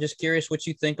 and I'm just curious what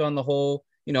you think on the whole,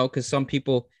 you know, because some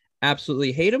people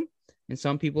absolutely hate him and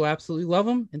some people absolutely love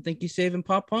him and think he's saving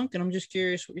pop punk, and I'm just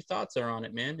curious what your thoughts are on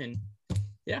it, man. And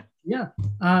yeah,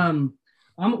 I'm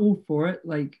all for it.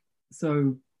 Like,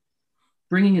 so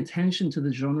bringing attention to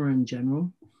the genre in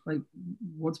general, like,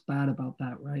 what's bad about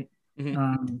that, right?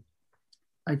 Mm-hmm.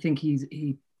 I think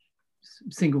he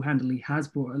single-handedly has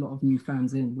brought a lot of new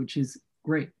fans in, which is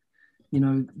great. You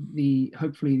know,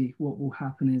 hopefully what will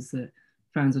happen is that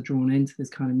fans are drawn into this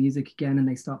kind of music again, and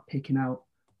they start picking out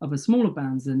other smaller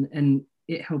bands, and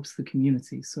it helps the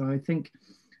community. So I think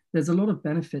there's a lot of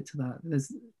benefit to that.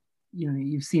 There's, you know,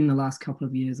 you've seen the last couple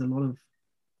of years a lot of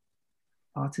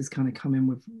artists kind of come in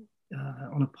with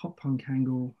on a pop punk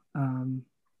angle,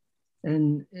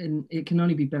 and it can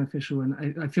only be beneficial.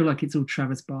 And I feel like it's all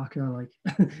Travis Barker, like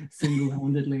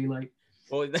single-handedly, like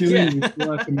doing his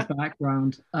work in the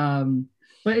background.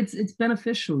 But it's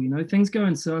beneficial, you know. Things go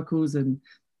in circles, and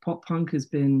pop punk has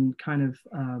been kind of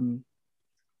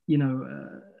you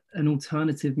know, an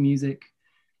alternative music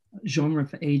genre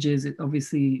for ages. It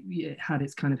had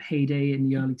its kind of heyday in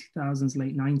the early 2000s,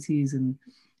 late 90s, and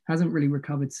hasn't really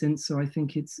recovered since. So I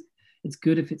think it's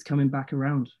good if it's coming back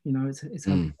around. You know, it's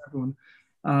helping everyone.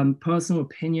 Personal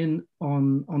opinion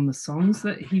on the songs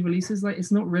that he releases, like,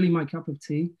 it's not really my cup of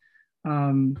tea.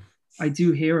 I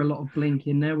do hear a lot of Blink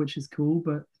in there, which is cool,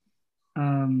 but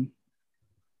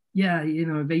yeah, you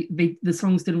know, the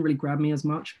songs didn't really grab me as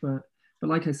much, but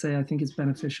like I say, I think it's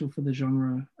beneficial for the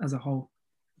genre as a whole.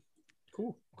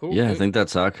 Cool. Yeah, I think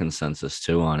that's our consensus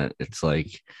too on it. It's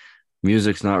like,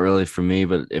 music's not really for me,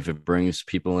 but if it brings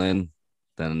people in,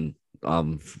 then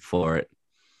I'm for it.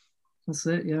 That's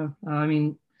it. Yeah. I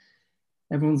mean,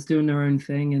 everyone's doing their own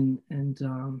thing,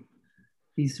 and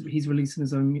he's releasing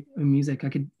his own music. I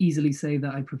could easily say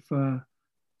that I prefer,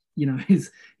 you know, his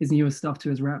newer stuff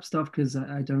to his rap stuff, because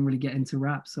I don't really get into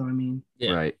rap. So I mean,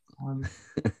 yeah, right.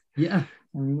 Yeah,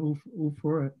 I mean, all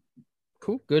for it.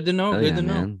 Cool. Good to know. Good to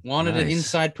know. Man. Wanted an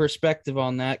inside perspective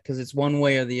on that, because it's one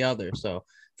way or the other. So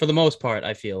for the most part,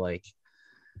 I feel like.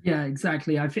 Yeah,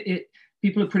 exactly.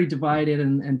 People are pretty divided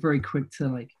and very quick to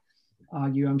like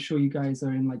argue. I'm sure you guys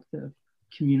are in like the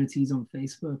communities on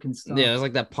Facebook and stuff. Yeah, there's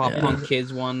like that pop punk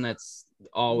kids one that's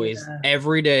always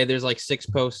every day. There's like 6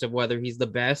 posts of whether he's the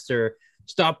best or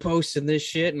stop posting this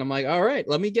shit. And I'm like, all right,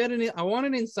 let me get in it. I want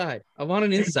an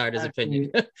insider's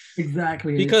opinion.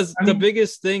 Exactly. Because the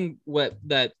biggest thing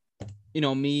that, you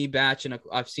know, me, Batch, and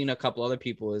I've seen a couple other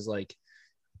people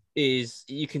is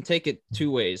you can take it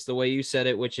 2 ways. The way you said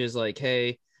it, which is like,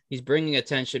 hey, he's bringing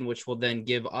attention, which will then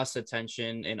give us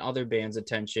attention and other bands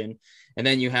attention. And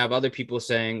then you have other people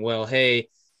saying, well, hey,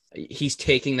 he's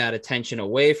taking that attention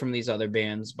away from these other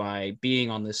bands by being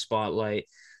on this spotlight.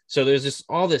 So there's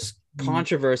all this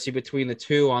controversy between the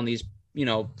two on these, you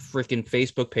know, freaking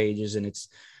Facebook pages. And it's,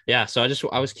 yeah. So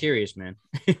I was curious, man.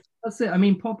 That's it. I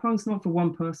mean, pop punk's not for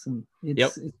one person.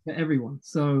 It's for everyone.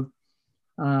 So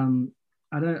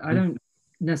I don't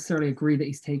necessarily agree that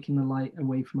he's taking the light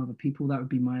away from other people. That would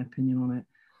be my opinion on it.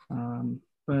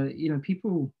 But you know,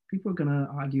 people are gonna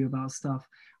argue about stuff.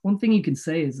 One thing you can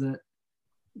say is that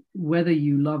whether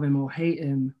you love him or hate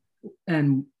him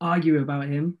and argue about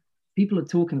him, people are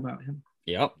talking about him.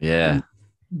 Yep. Yeah. And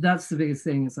that's the biggest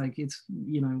thing. It's like, it's,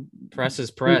 you know, press is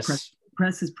press.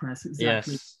 Press is press.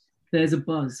 Exactly. Yes. There's a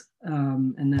buzz,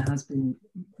 and there has been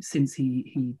since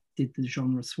he did the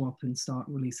genre swap and start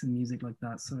releasing music like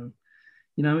that. So,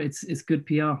 you know, it's good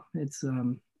PR. It's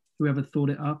whoever thought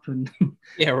it up and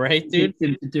Yeah, right, dude.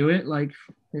 did to do it. Like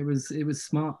it was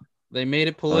smart. They made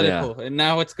it political, and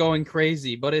now it's going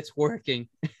crazy, but it's working.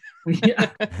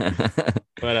 Yeah.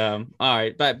 But all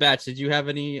right, Batch, did you have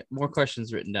any more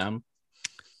questions written down?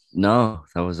 No,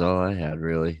 that was all I had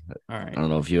really. All I right. don't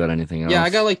know if you had anything else. Yeah, I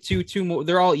got like two more.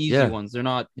 They're all easy Yeah. ones. They're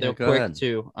not. Yeah, They're go quick ahead.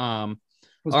 too. What's All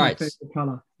my right. favorite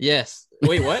color? Yes.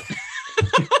 Wait, what?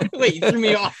 Wait, you threw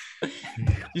me off.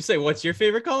 You say, what's your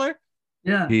favorite color?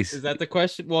 Yeah. Peace. Is that the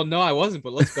question? Well, no, I wasn't,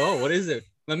 but let's go. What is it?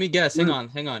 Let me guess. Hang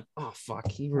on. Oh, fuck.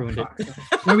 He ruined it.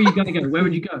 Where were you gonna go? Where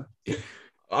would you go?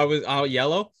 I was out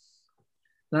yellow.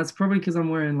 That's probably because I'm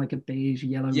wearing like a beige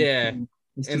yellow. Yeah, thing.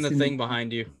 It's And the just in thing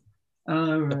behind you,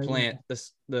 Oh, the right, plant,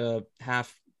 the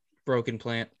half broken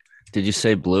plant. Did you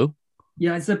say blue?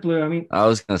 Yeah, I said blue. I mean, I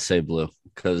was gonna say blue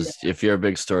because if you're a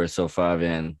big Story So 5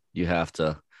 fan, you have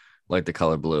to like the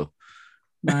color blue.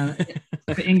 man,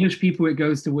 for English people, it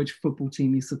goes to which football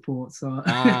team you support. So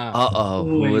Uh-oh.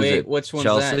 Who is Wait, it? which one's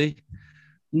Chelsea?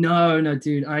 no,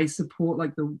 dude, I support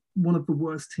like the one of the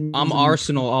worst teams. I'm in-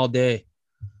 Arsenal all day.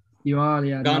 You are,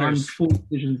 yeah. No, I'm Gunners. fourth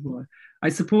division boy. I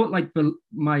support like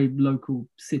my local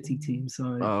city team,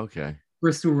 so Oh, okay.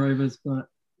 Bristol Rovers, but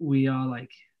we are like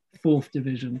fourth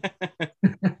division.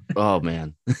 Oh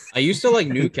man. I used to like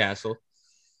Newcastle,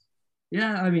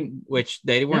 Yeah, I mean, which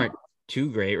they weren't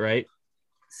too great, right?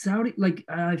 Saudi, like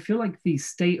I feel like the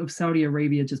state of Saudi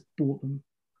Arabia just bought them,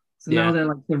 so Yeah. now they're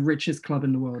like the richest club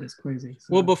in the world. It's crazy. So,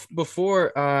 Well,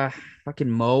 before fucking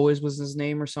Mo was his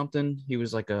name or something. He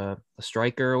was like a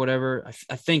striker or whatever.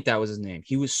 I think that was his name.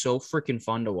 He was so freaking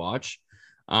fun to watch.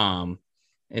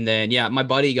 And then yeah, my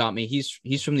buddy got me.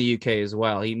 He's from the UK as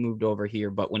well. He moved over here,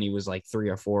 but when he was like 3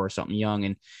 or 4 or something young,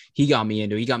 and he got me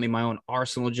into. He got me my own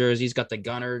Arsenal jersey. He's got the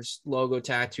Gunners logo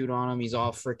tattooed on him. He's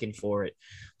all freaking for it.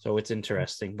 So it's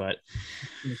interesting. But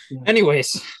yeah.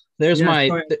 anyways, there's Yeah, my.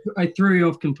 sorry, I threw you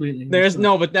off completely. There's Sorry.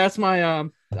 no, but that's my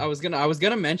I was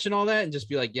gonna mention all that and just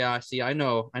be like, yeah, see, I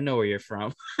know where you're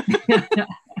from.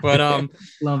 But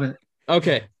Love it.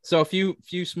 okay, so a few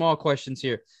small questions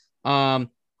here.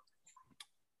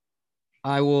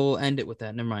 I will end it with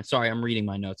that. Never mind. Sorry, I'm reading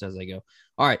my notes as I go.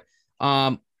 All right.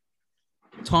 Tom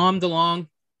DeLonge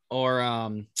or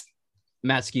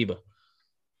Matt Skiba?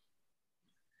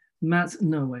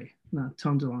 No way. No,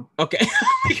 Tom DeLonge. Okay.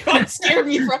 God, scared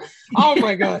me from. Oh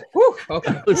my god. Whew.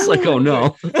 Okay. It's like, oh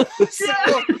no.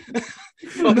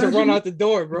 About to run out the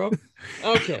door, bro.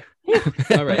 Okay.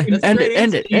 All right. That's End straight it,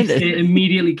 end answer. it, end it. It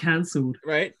immediately cancelled.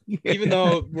 Right? Even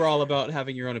though we're all about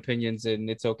having your own opinions and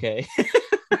it's okay.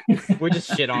 We're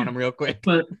just shit on them real quick.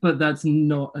 But that's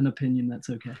not an opinion. That's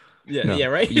okay. Yeah, No, yeah,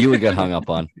 right? You would get hung up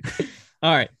on.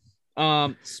 All right.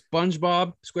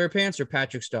 SpongeBob SquarePants or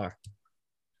Patrick Star?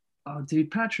 Oh, dude,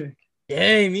 Patrick.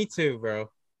 Yay, me too, bro.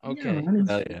 Okay. Yeah, man, he's,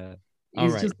 Oh yeah. All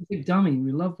he's right. just a big dummy.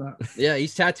 We love that. Yeah,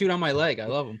 he's tattooed on my leg. I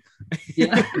love him.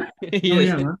 Yeah. He Oh, is.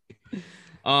 yeah,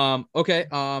 man. Okay.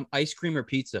 Ice cream or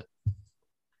pizza?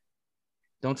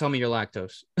 Don't tell me you're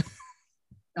lactose.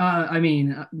 I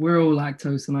mean, we're all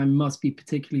lactose, and I must be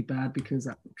particularly bad because,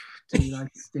 dude, I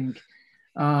stink.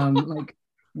 Like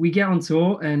we get on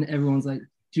tour, and everyone's like,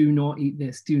 "Do not eat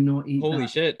this. Do not eat Holy that."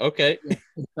 shit. Okay. Yeah,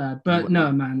 it's bad. But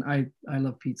no, man, I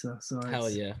love pizza. So Hell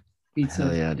it's yeah. pizza.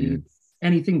 Hell yeah, dude.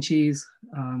 Anything cheese,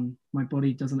 my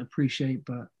body doesn't appreciate,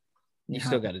 but You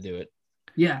still got to do it.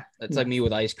 Yeah, It's like me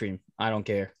with ice cream. I don't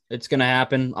care. It's gonna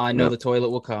happen. I know Yep. the toilet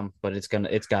will come, but it's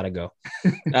gotta go.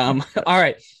 All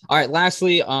right.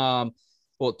 Lastly, well,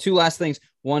 2 last things.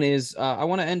 One is I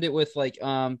want to end it with like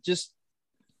just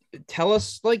tell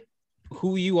us like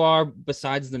who you are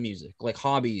besides the music, like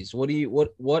hobbies.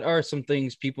 What are some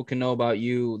things people can know about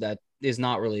you that is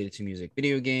not related to music?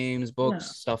 Video games, books,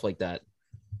 Yeah. stuff like that.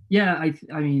 Yeah,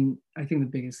 I mean, I think the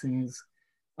biggest thing is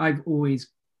I've always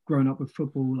grown up with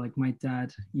football. Like my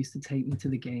dad used to take me to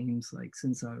the games, like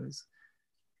since I was,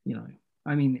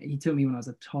 I mean, he took me when I was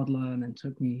a toddler and then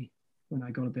took me when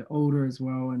I got a bit older as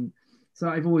well. And so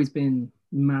I've always been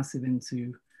massive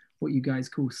into what you guys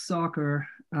call soccer.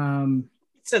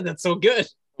 Said that's so good.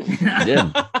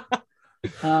 Yeah.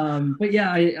 But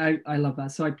yeah, I love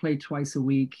that. So I play twice a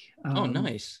week. Oh,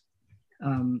 nice.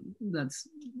 That's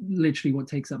literally what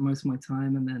takes up most of my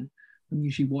time. And then I'm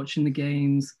usually watching the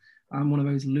games. I'm one of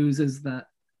those losers that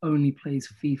only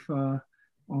plays FIFA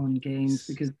on games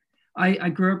because I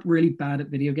grew up really bad at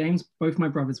video games. Both my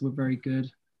brothers were very good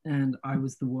and I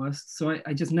was the worst. So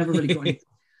I just never really got into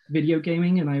video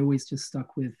gaming and I always just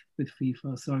stuck with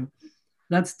FIFA. So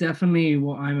that's definitely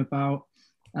what I'm about.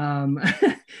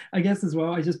 I guess as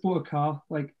well, I just bought a car.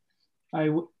 Like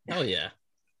Hell yeah.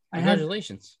 I had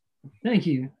Congratulations. Thank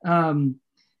you.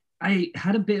 I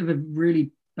had a bit of a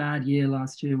really bad year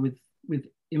last year with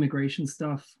immigration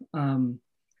stuff.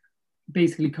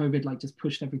 Basically, COVID like just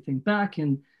pushed everything back,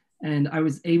 and I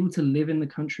was able to live in the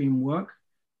country and work,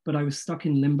 but I was stuck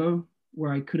in limbo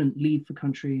where I couldn't leave the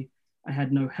country. I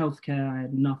had no healthcare. I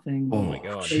had nothing. Oh my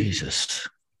God. Jesus.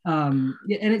 Yeah,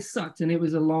 and it sucked, and it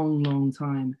was a long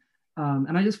time.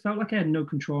 And I just felt like I had no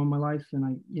control in my life, and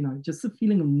I, just the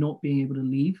feeling of not being able to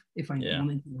leave if I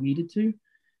wanted or needed to.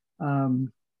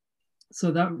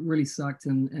 So that really sucked,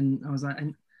 and I was like,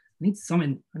 I need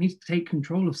something. I need to take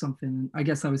control of something. And I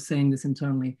guess I was saying this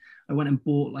internally. I went and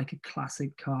bought like a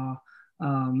classic car.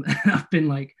 And I've been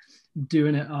like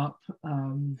doing it up.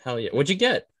 Hell yeah! What'd you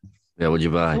get? Yeah, what'd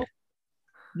you buy?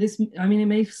 I mean, it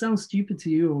may sound stupid to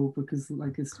you, or because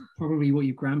like it's probably what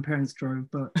your grandparents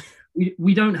drove, but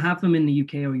we don't have them in the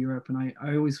UK or Europe, and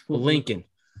I always thought Lincoln.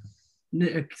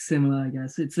 Similar, I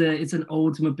guess. It's an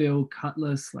Oldsmobile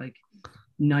Cutlass, like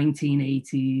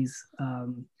 1980s,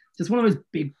 just one of those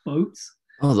big boats.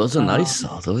 Oh, those are nice.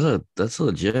 That's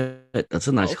legit. That's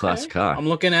a nice class car. I'm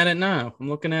looking at it now.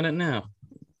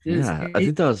 Yeah, I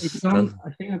think that was. I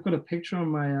think I've got a picture on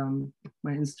my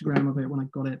my Instagram of it when I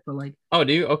got it, but like. Oh,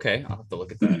 do you? Okay, I'll have to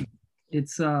look at that.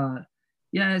 It's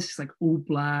it's just like all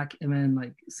black, and then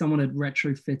like someone had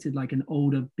retrofitted like an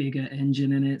older, bigger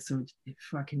engine in it, so it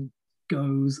fucking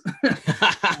goes.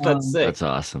 That's sick. That's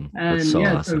awesome. And that's so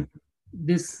awesome. So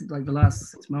this like the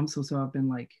last 6 months or so, I've been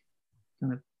like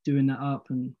kind of doing that up,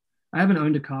 and I haven't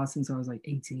owned a car since I was like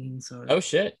 18. So oh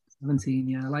shit. 17,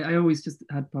 yeah. Like I always just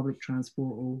had public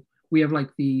transport, or we have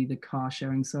like the car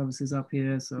sharing services up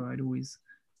here, so I'd always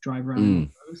drive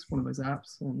around one of those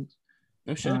apps, and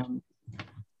oh shit.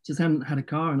 Just hadn't had a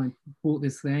car, and I bought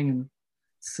this thing, and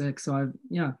it's sick. So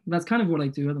that's kind of what I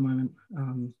do at the moment.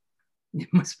 In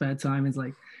my spare time is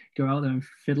like go out there and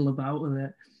fiddle about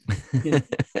with it.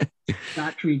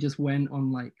 Battery just went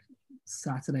on like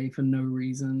Saturday for no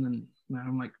reason, and now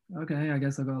I'm like, okay, I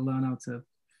guess I gotta learn how to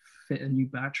fit a new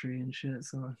battery and shit.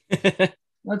 So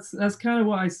that's kind of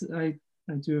what I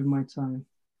do with my time.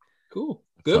 Cool.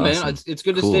 Good, awesome. Man. It's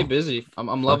good to stay busy.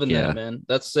 I'm loving that, man.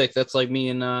 That's sick. That's like me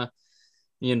and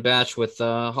Batch with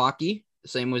hockey.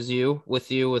 Same with you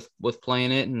with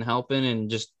playing it and helping, and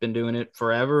just been doing it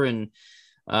forever. And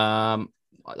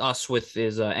us with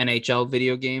his NHL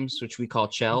video games, which we call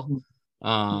Chell.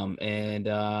 And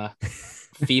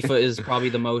FIFA is probably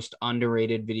the most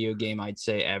underrated video game I'd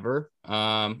say ever,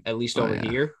 at least over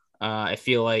here. I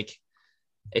feel like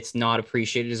it's not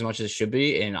appreciated as much as it should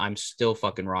be, and I'm still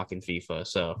fucking rocking FIFA.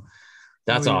 So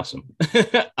that's awesome.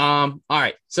 All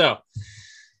right. So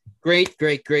great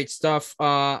stuff.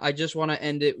 I just want to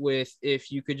end it with,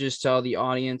 if you could just tell the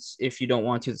audience, if you don't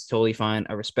want to, it's totally fine.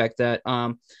 I respect that.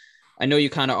 I know you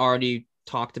kind of already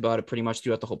talked about it pretty much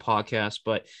throughout the whole podcast,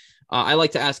 but I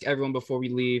like to ask everyone before we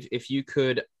leave, if you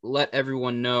could let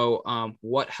everyone know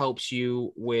what helps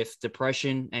you with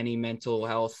depression, any mental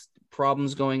health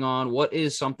problems going on. What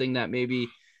is something that maybe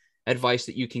advice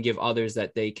that you can give others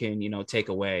that they can, take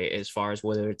away, as far as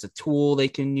whether it's a tool they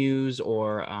can use,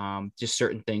 or just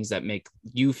certain things that make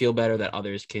you feel better that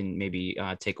others can maybe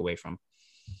take away from?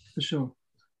 For sure.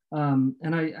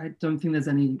 And I don't think there's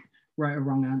any right or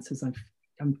wrong answers.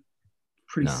 I'm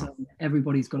pretty certain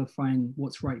everybody's got to find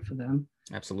what's right for them.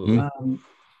 Absolutely.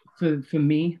 For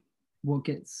me, what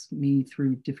gets me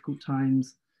through difficult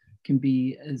times can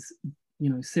be as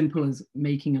simple as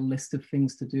making a list of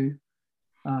things to do.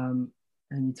 And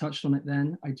you touched on it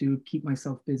then. I do keep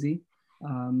myself busy,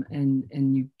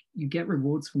 and you get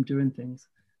rewards from doing things,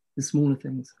 the smaller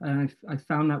things. And I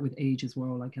found that with age as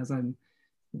well. Like as I'm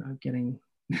getting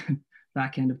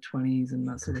back end of 20s and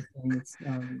that sort of thing, it's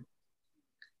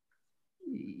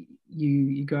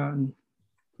you go out and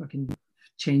fucking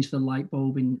change the light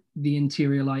bulb in the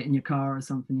interior light in your car or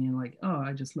something, and you're like, oh,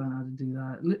 I just learned how to do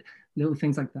that. Little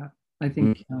things like that. I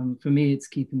think for me it's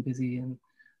keeping busy, and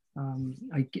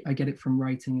I get it from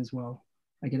writing as well.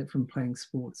 I get it from playing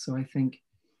sports. So I think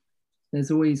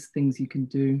there's always things you can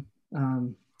do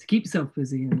to keep yourself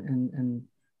busy and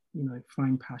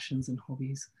find passions and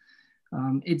hobbies.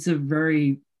 It's a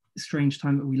very strange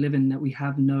time that we live in, that we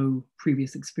have no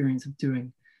previous experience of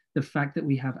doing. The fact that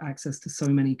we have access to so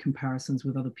many comparisons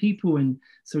with other people and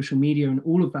social media and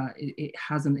all of that, it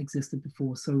hasn't existed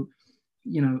before. So,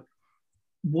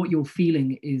 what you're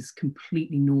feeling is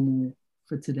completely normal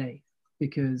for today,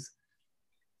 because,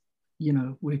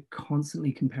 we're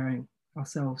constantly comparing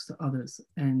ourselves to others,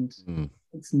 and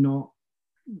it's not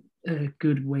a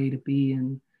good way to be.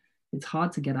 And it's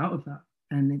hard to get out of that.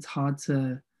 And it's hard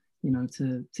to,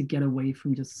 to get away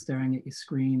from just staring at your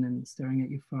screen and staring at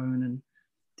your phone and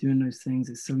doing those things.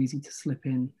 It's so easy to slip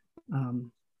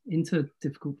into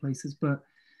difficult places. But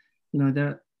you know,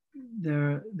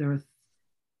 there are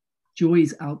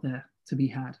joys out there to be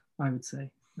had, I would say.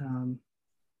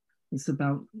 It's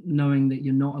about knowing that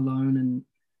you're not alone and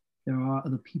there are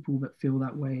other people that feel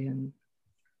that way. And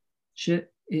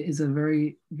shit, it is a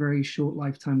very, very short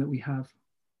lifetime that we have.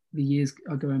 The years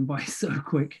are going by so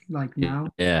quick, like now.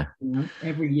 Yeah. You know,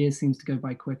 every year seems to go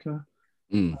by quicker.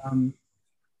 Mm.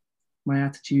 My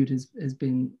attitude has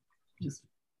been just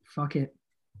fuck it.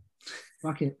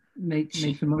 Fuck it. Make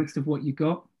the most of what you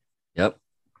got. Yep.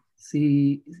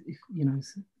 See, if, you know,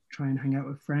 try and hang out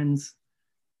with friends,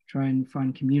 try and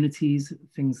find communities,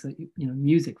 things that, you know,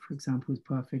 music, for example, is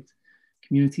perfect.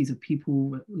 Communities of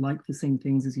people that like the same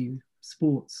things as you.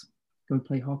 Sports, go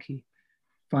play hockey.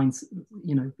 Find,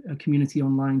 you know, a community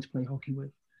online to play hockey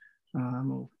with,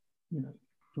 or, you know,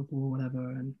 football or whatever.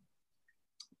 And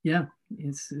yeah,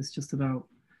 it's just about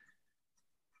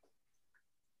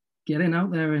getting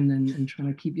out there and trying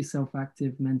to keep yourself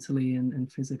active mentally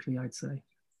and physically, I'd say.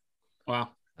 Wow.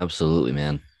 Absolutely,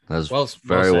 man. That was Well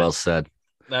very said. well said.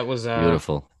 That was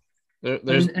Beautiful.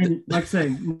 There's and like I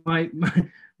say, my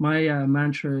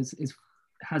mantra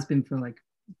has been for like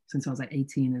since I was like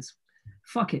 18 is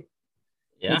fuck it.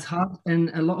 yeah. It's hard, and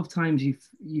a lot of times you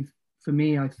for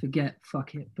me, I forget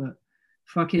fuck it, but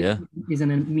fuck it is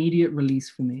an immediate release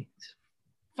for me.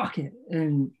 Fuck it,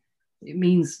 and it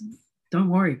means don't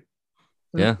worry.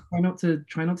 Yeah. Try not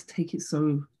to take it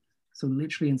so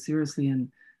literally and seriously,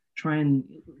 and try and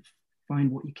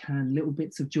find what you can, little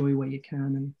bits of joy where you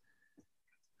can, and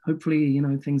hopefully, you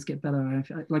know, things get better.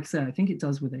 Like I said, I think it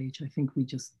does with age. I think we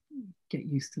just get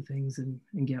used to things and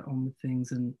get on with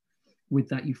things, and with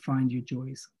that you find your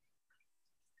joys.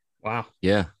 Wow.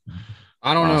 Yeah.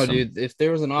 I don't know, Awesome. dude. If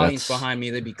there was an audience That's- behind me,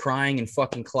 they'd be crying and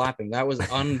fucking clapping. That was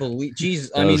unbelievable.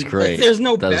 Jesus, That was great. there's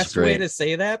no That was best way great. to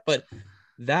say that, but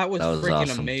that was freaking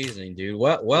awesome. amazing, dude.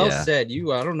 Well Yeah. said.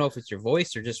 I don't know if it's your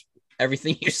voice or just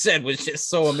everything you said was just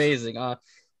so amazing.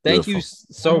 Thank you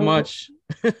so much.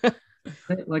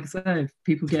 Like I said, if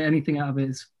people get anything out of it,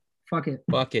 is fuck it.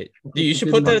 Fuck it. Dude, you should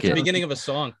put that at the Fuck it. beginning of a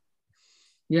song.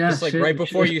 Yeah, Just like shit, right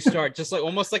before shit. you start, just like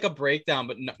almost like a breakdown,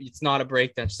 but no, it's not a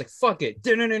breakdown. Just like fuck it.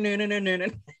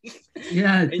 And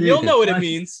Yeah, dude, you'll know what it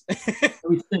means.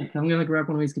 I'm gonna grab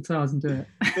one of these guitars and do it.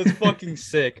 That's fucking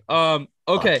sick. Okay.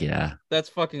 Fuck yeah. That's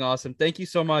fucking awesome. Thank you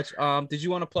so much. Did you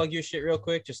want to plug your shit real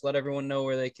quick? Just let everyone know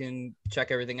where they can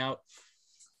check everything out.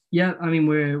 Yeah, I mean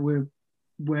we're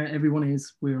where everyone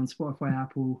is. We're on Spotify,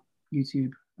 Apple,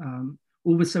 YouTube,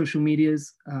 all the social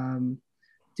medias.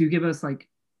 Do give us like,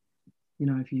 you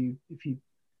know, if you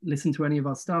listen to any of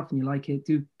our stuff and you like it,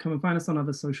 do come and find us on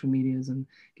other social medias and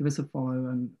give us a follow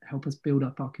and help us build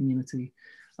up our community.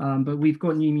 But we've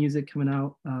got new music coming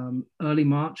out early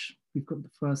March. We've got the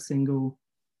first single,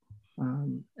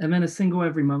 and then a single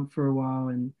every month for a while.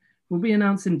 And we'll be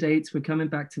announcing dates. We're coming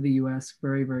back to the US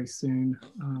very, very soon.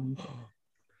 And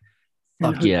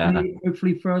Fuck yeah.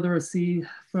 hopefully further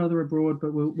abroad,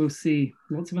 but we'll see.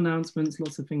 Lots of announcements,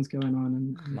 lots of things going on,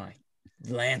 and My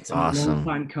lantern. Awesome. long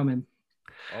time coming.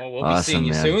 Oh, we'll be Awesome, seeing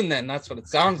you man. soon then. That's what it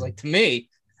sounds like to me.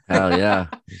 Hell yeah.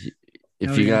 If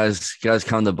Hell you yeah. guys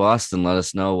come to Boston, let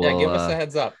us know. Yeah, We'll, give us a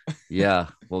heads up. yeah,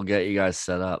 we'll get you guys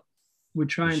set up. We're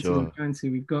trying Sure.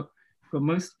 to. We've got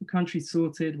most of the country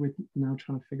sorted. We're now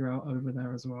trying to figure out over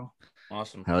there as well.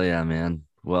 Awesome. Hell yeah, man.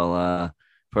 Well,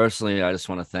 personally, I just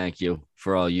want to thank you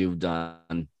for all you've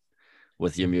done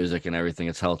with your music and everything.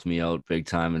 It's helped me out big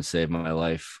time and saved my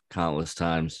life countless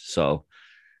times. So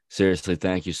seriously,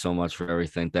 thank you so much for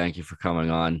everything. Thank you for coming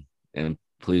on, and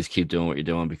please keep doing what you're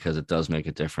doing because it does make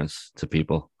a difference to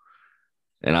people.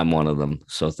 And I'm one of them.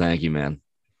 So thank you, man.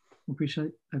 I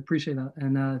appreciate that,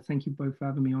 and thank you both for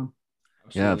having me on.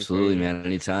 Yeah, absolutely, Fraser. man.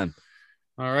 Anytime.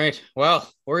 All right. Well,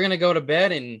 we're gonna go to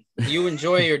bed, and you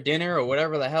enjoy your dinner or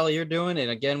whatever the hell you're doing. And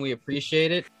again, we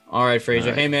appreciate it. All right, Fraser.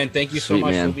 All right. Hey, man. Thank you so Sweet,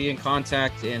 much. man. We'll be in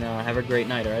contact, and have a great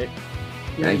night. All right.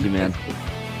 Yeah, Thank you, man. All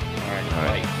right. All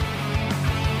right. Bye.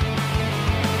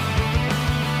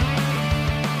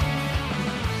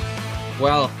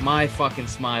 Well, my fucking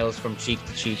smile is from cheek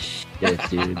to cheek. Yeah,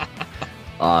 dude.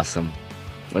 Awesome.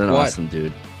 What an What? awesome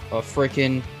dude. A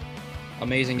freaking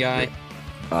amazing guy.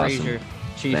 Awesome. Fraser,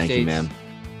 Chief Thank States. you, man.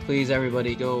 Please,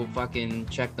 everybody, go fucking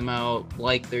check them out.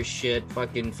 Like their shit.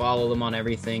 Fucking follow them on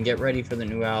everything. Get ready for the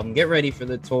new album. Get ready for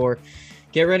the tour.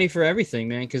 Get ready for everything,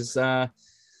 man. Because some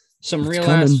It's real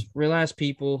coming. ass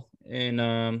people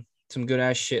and some good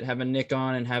ass shit. Having Nick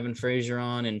on and having Fraser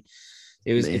on, and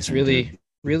it's Amazing, really dude.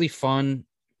 really fun.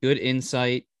 Good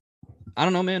insight. I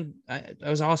don't know, man. That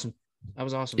was awesome. That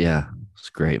was awesome. Yeah, it's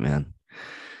great, man.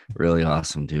 Really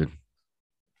awesome, dude.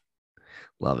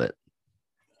 Love it.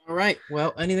 All right.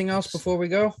 Well, anything else before we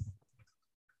go?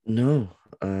 No,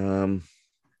 I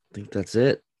think that's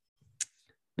it.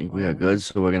 I think we are good.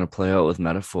 So we're gonna play out with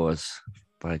Metaphors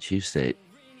by Chief State.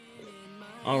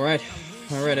 All right,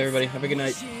 everybody. Have a good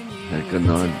night. Good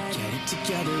night. Get it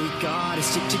together, you gotta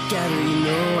stick together. You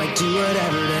know I do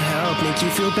whatever to help make you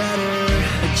feel better.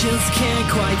 I just can't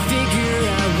quite figure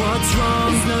out what's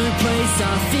wrong. There's no place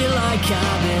I feel like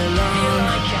I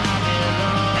belong.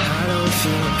 I don't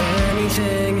feel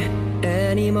anything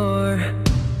anymore.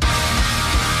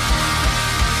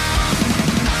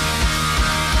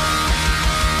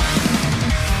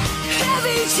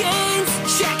 Heavy chains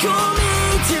shackle me,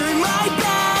 turn my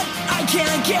back. I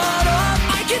can't get up.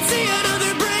 I can see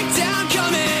another breakdown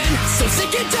coming. So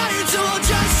sick and tired, so I'll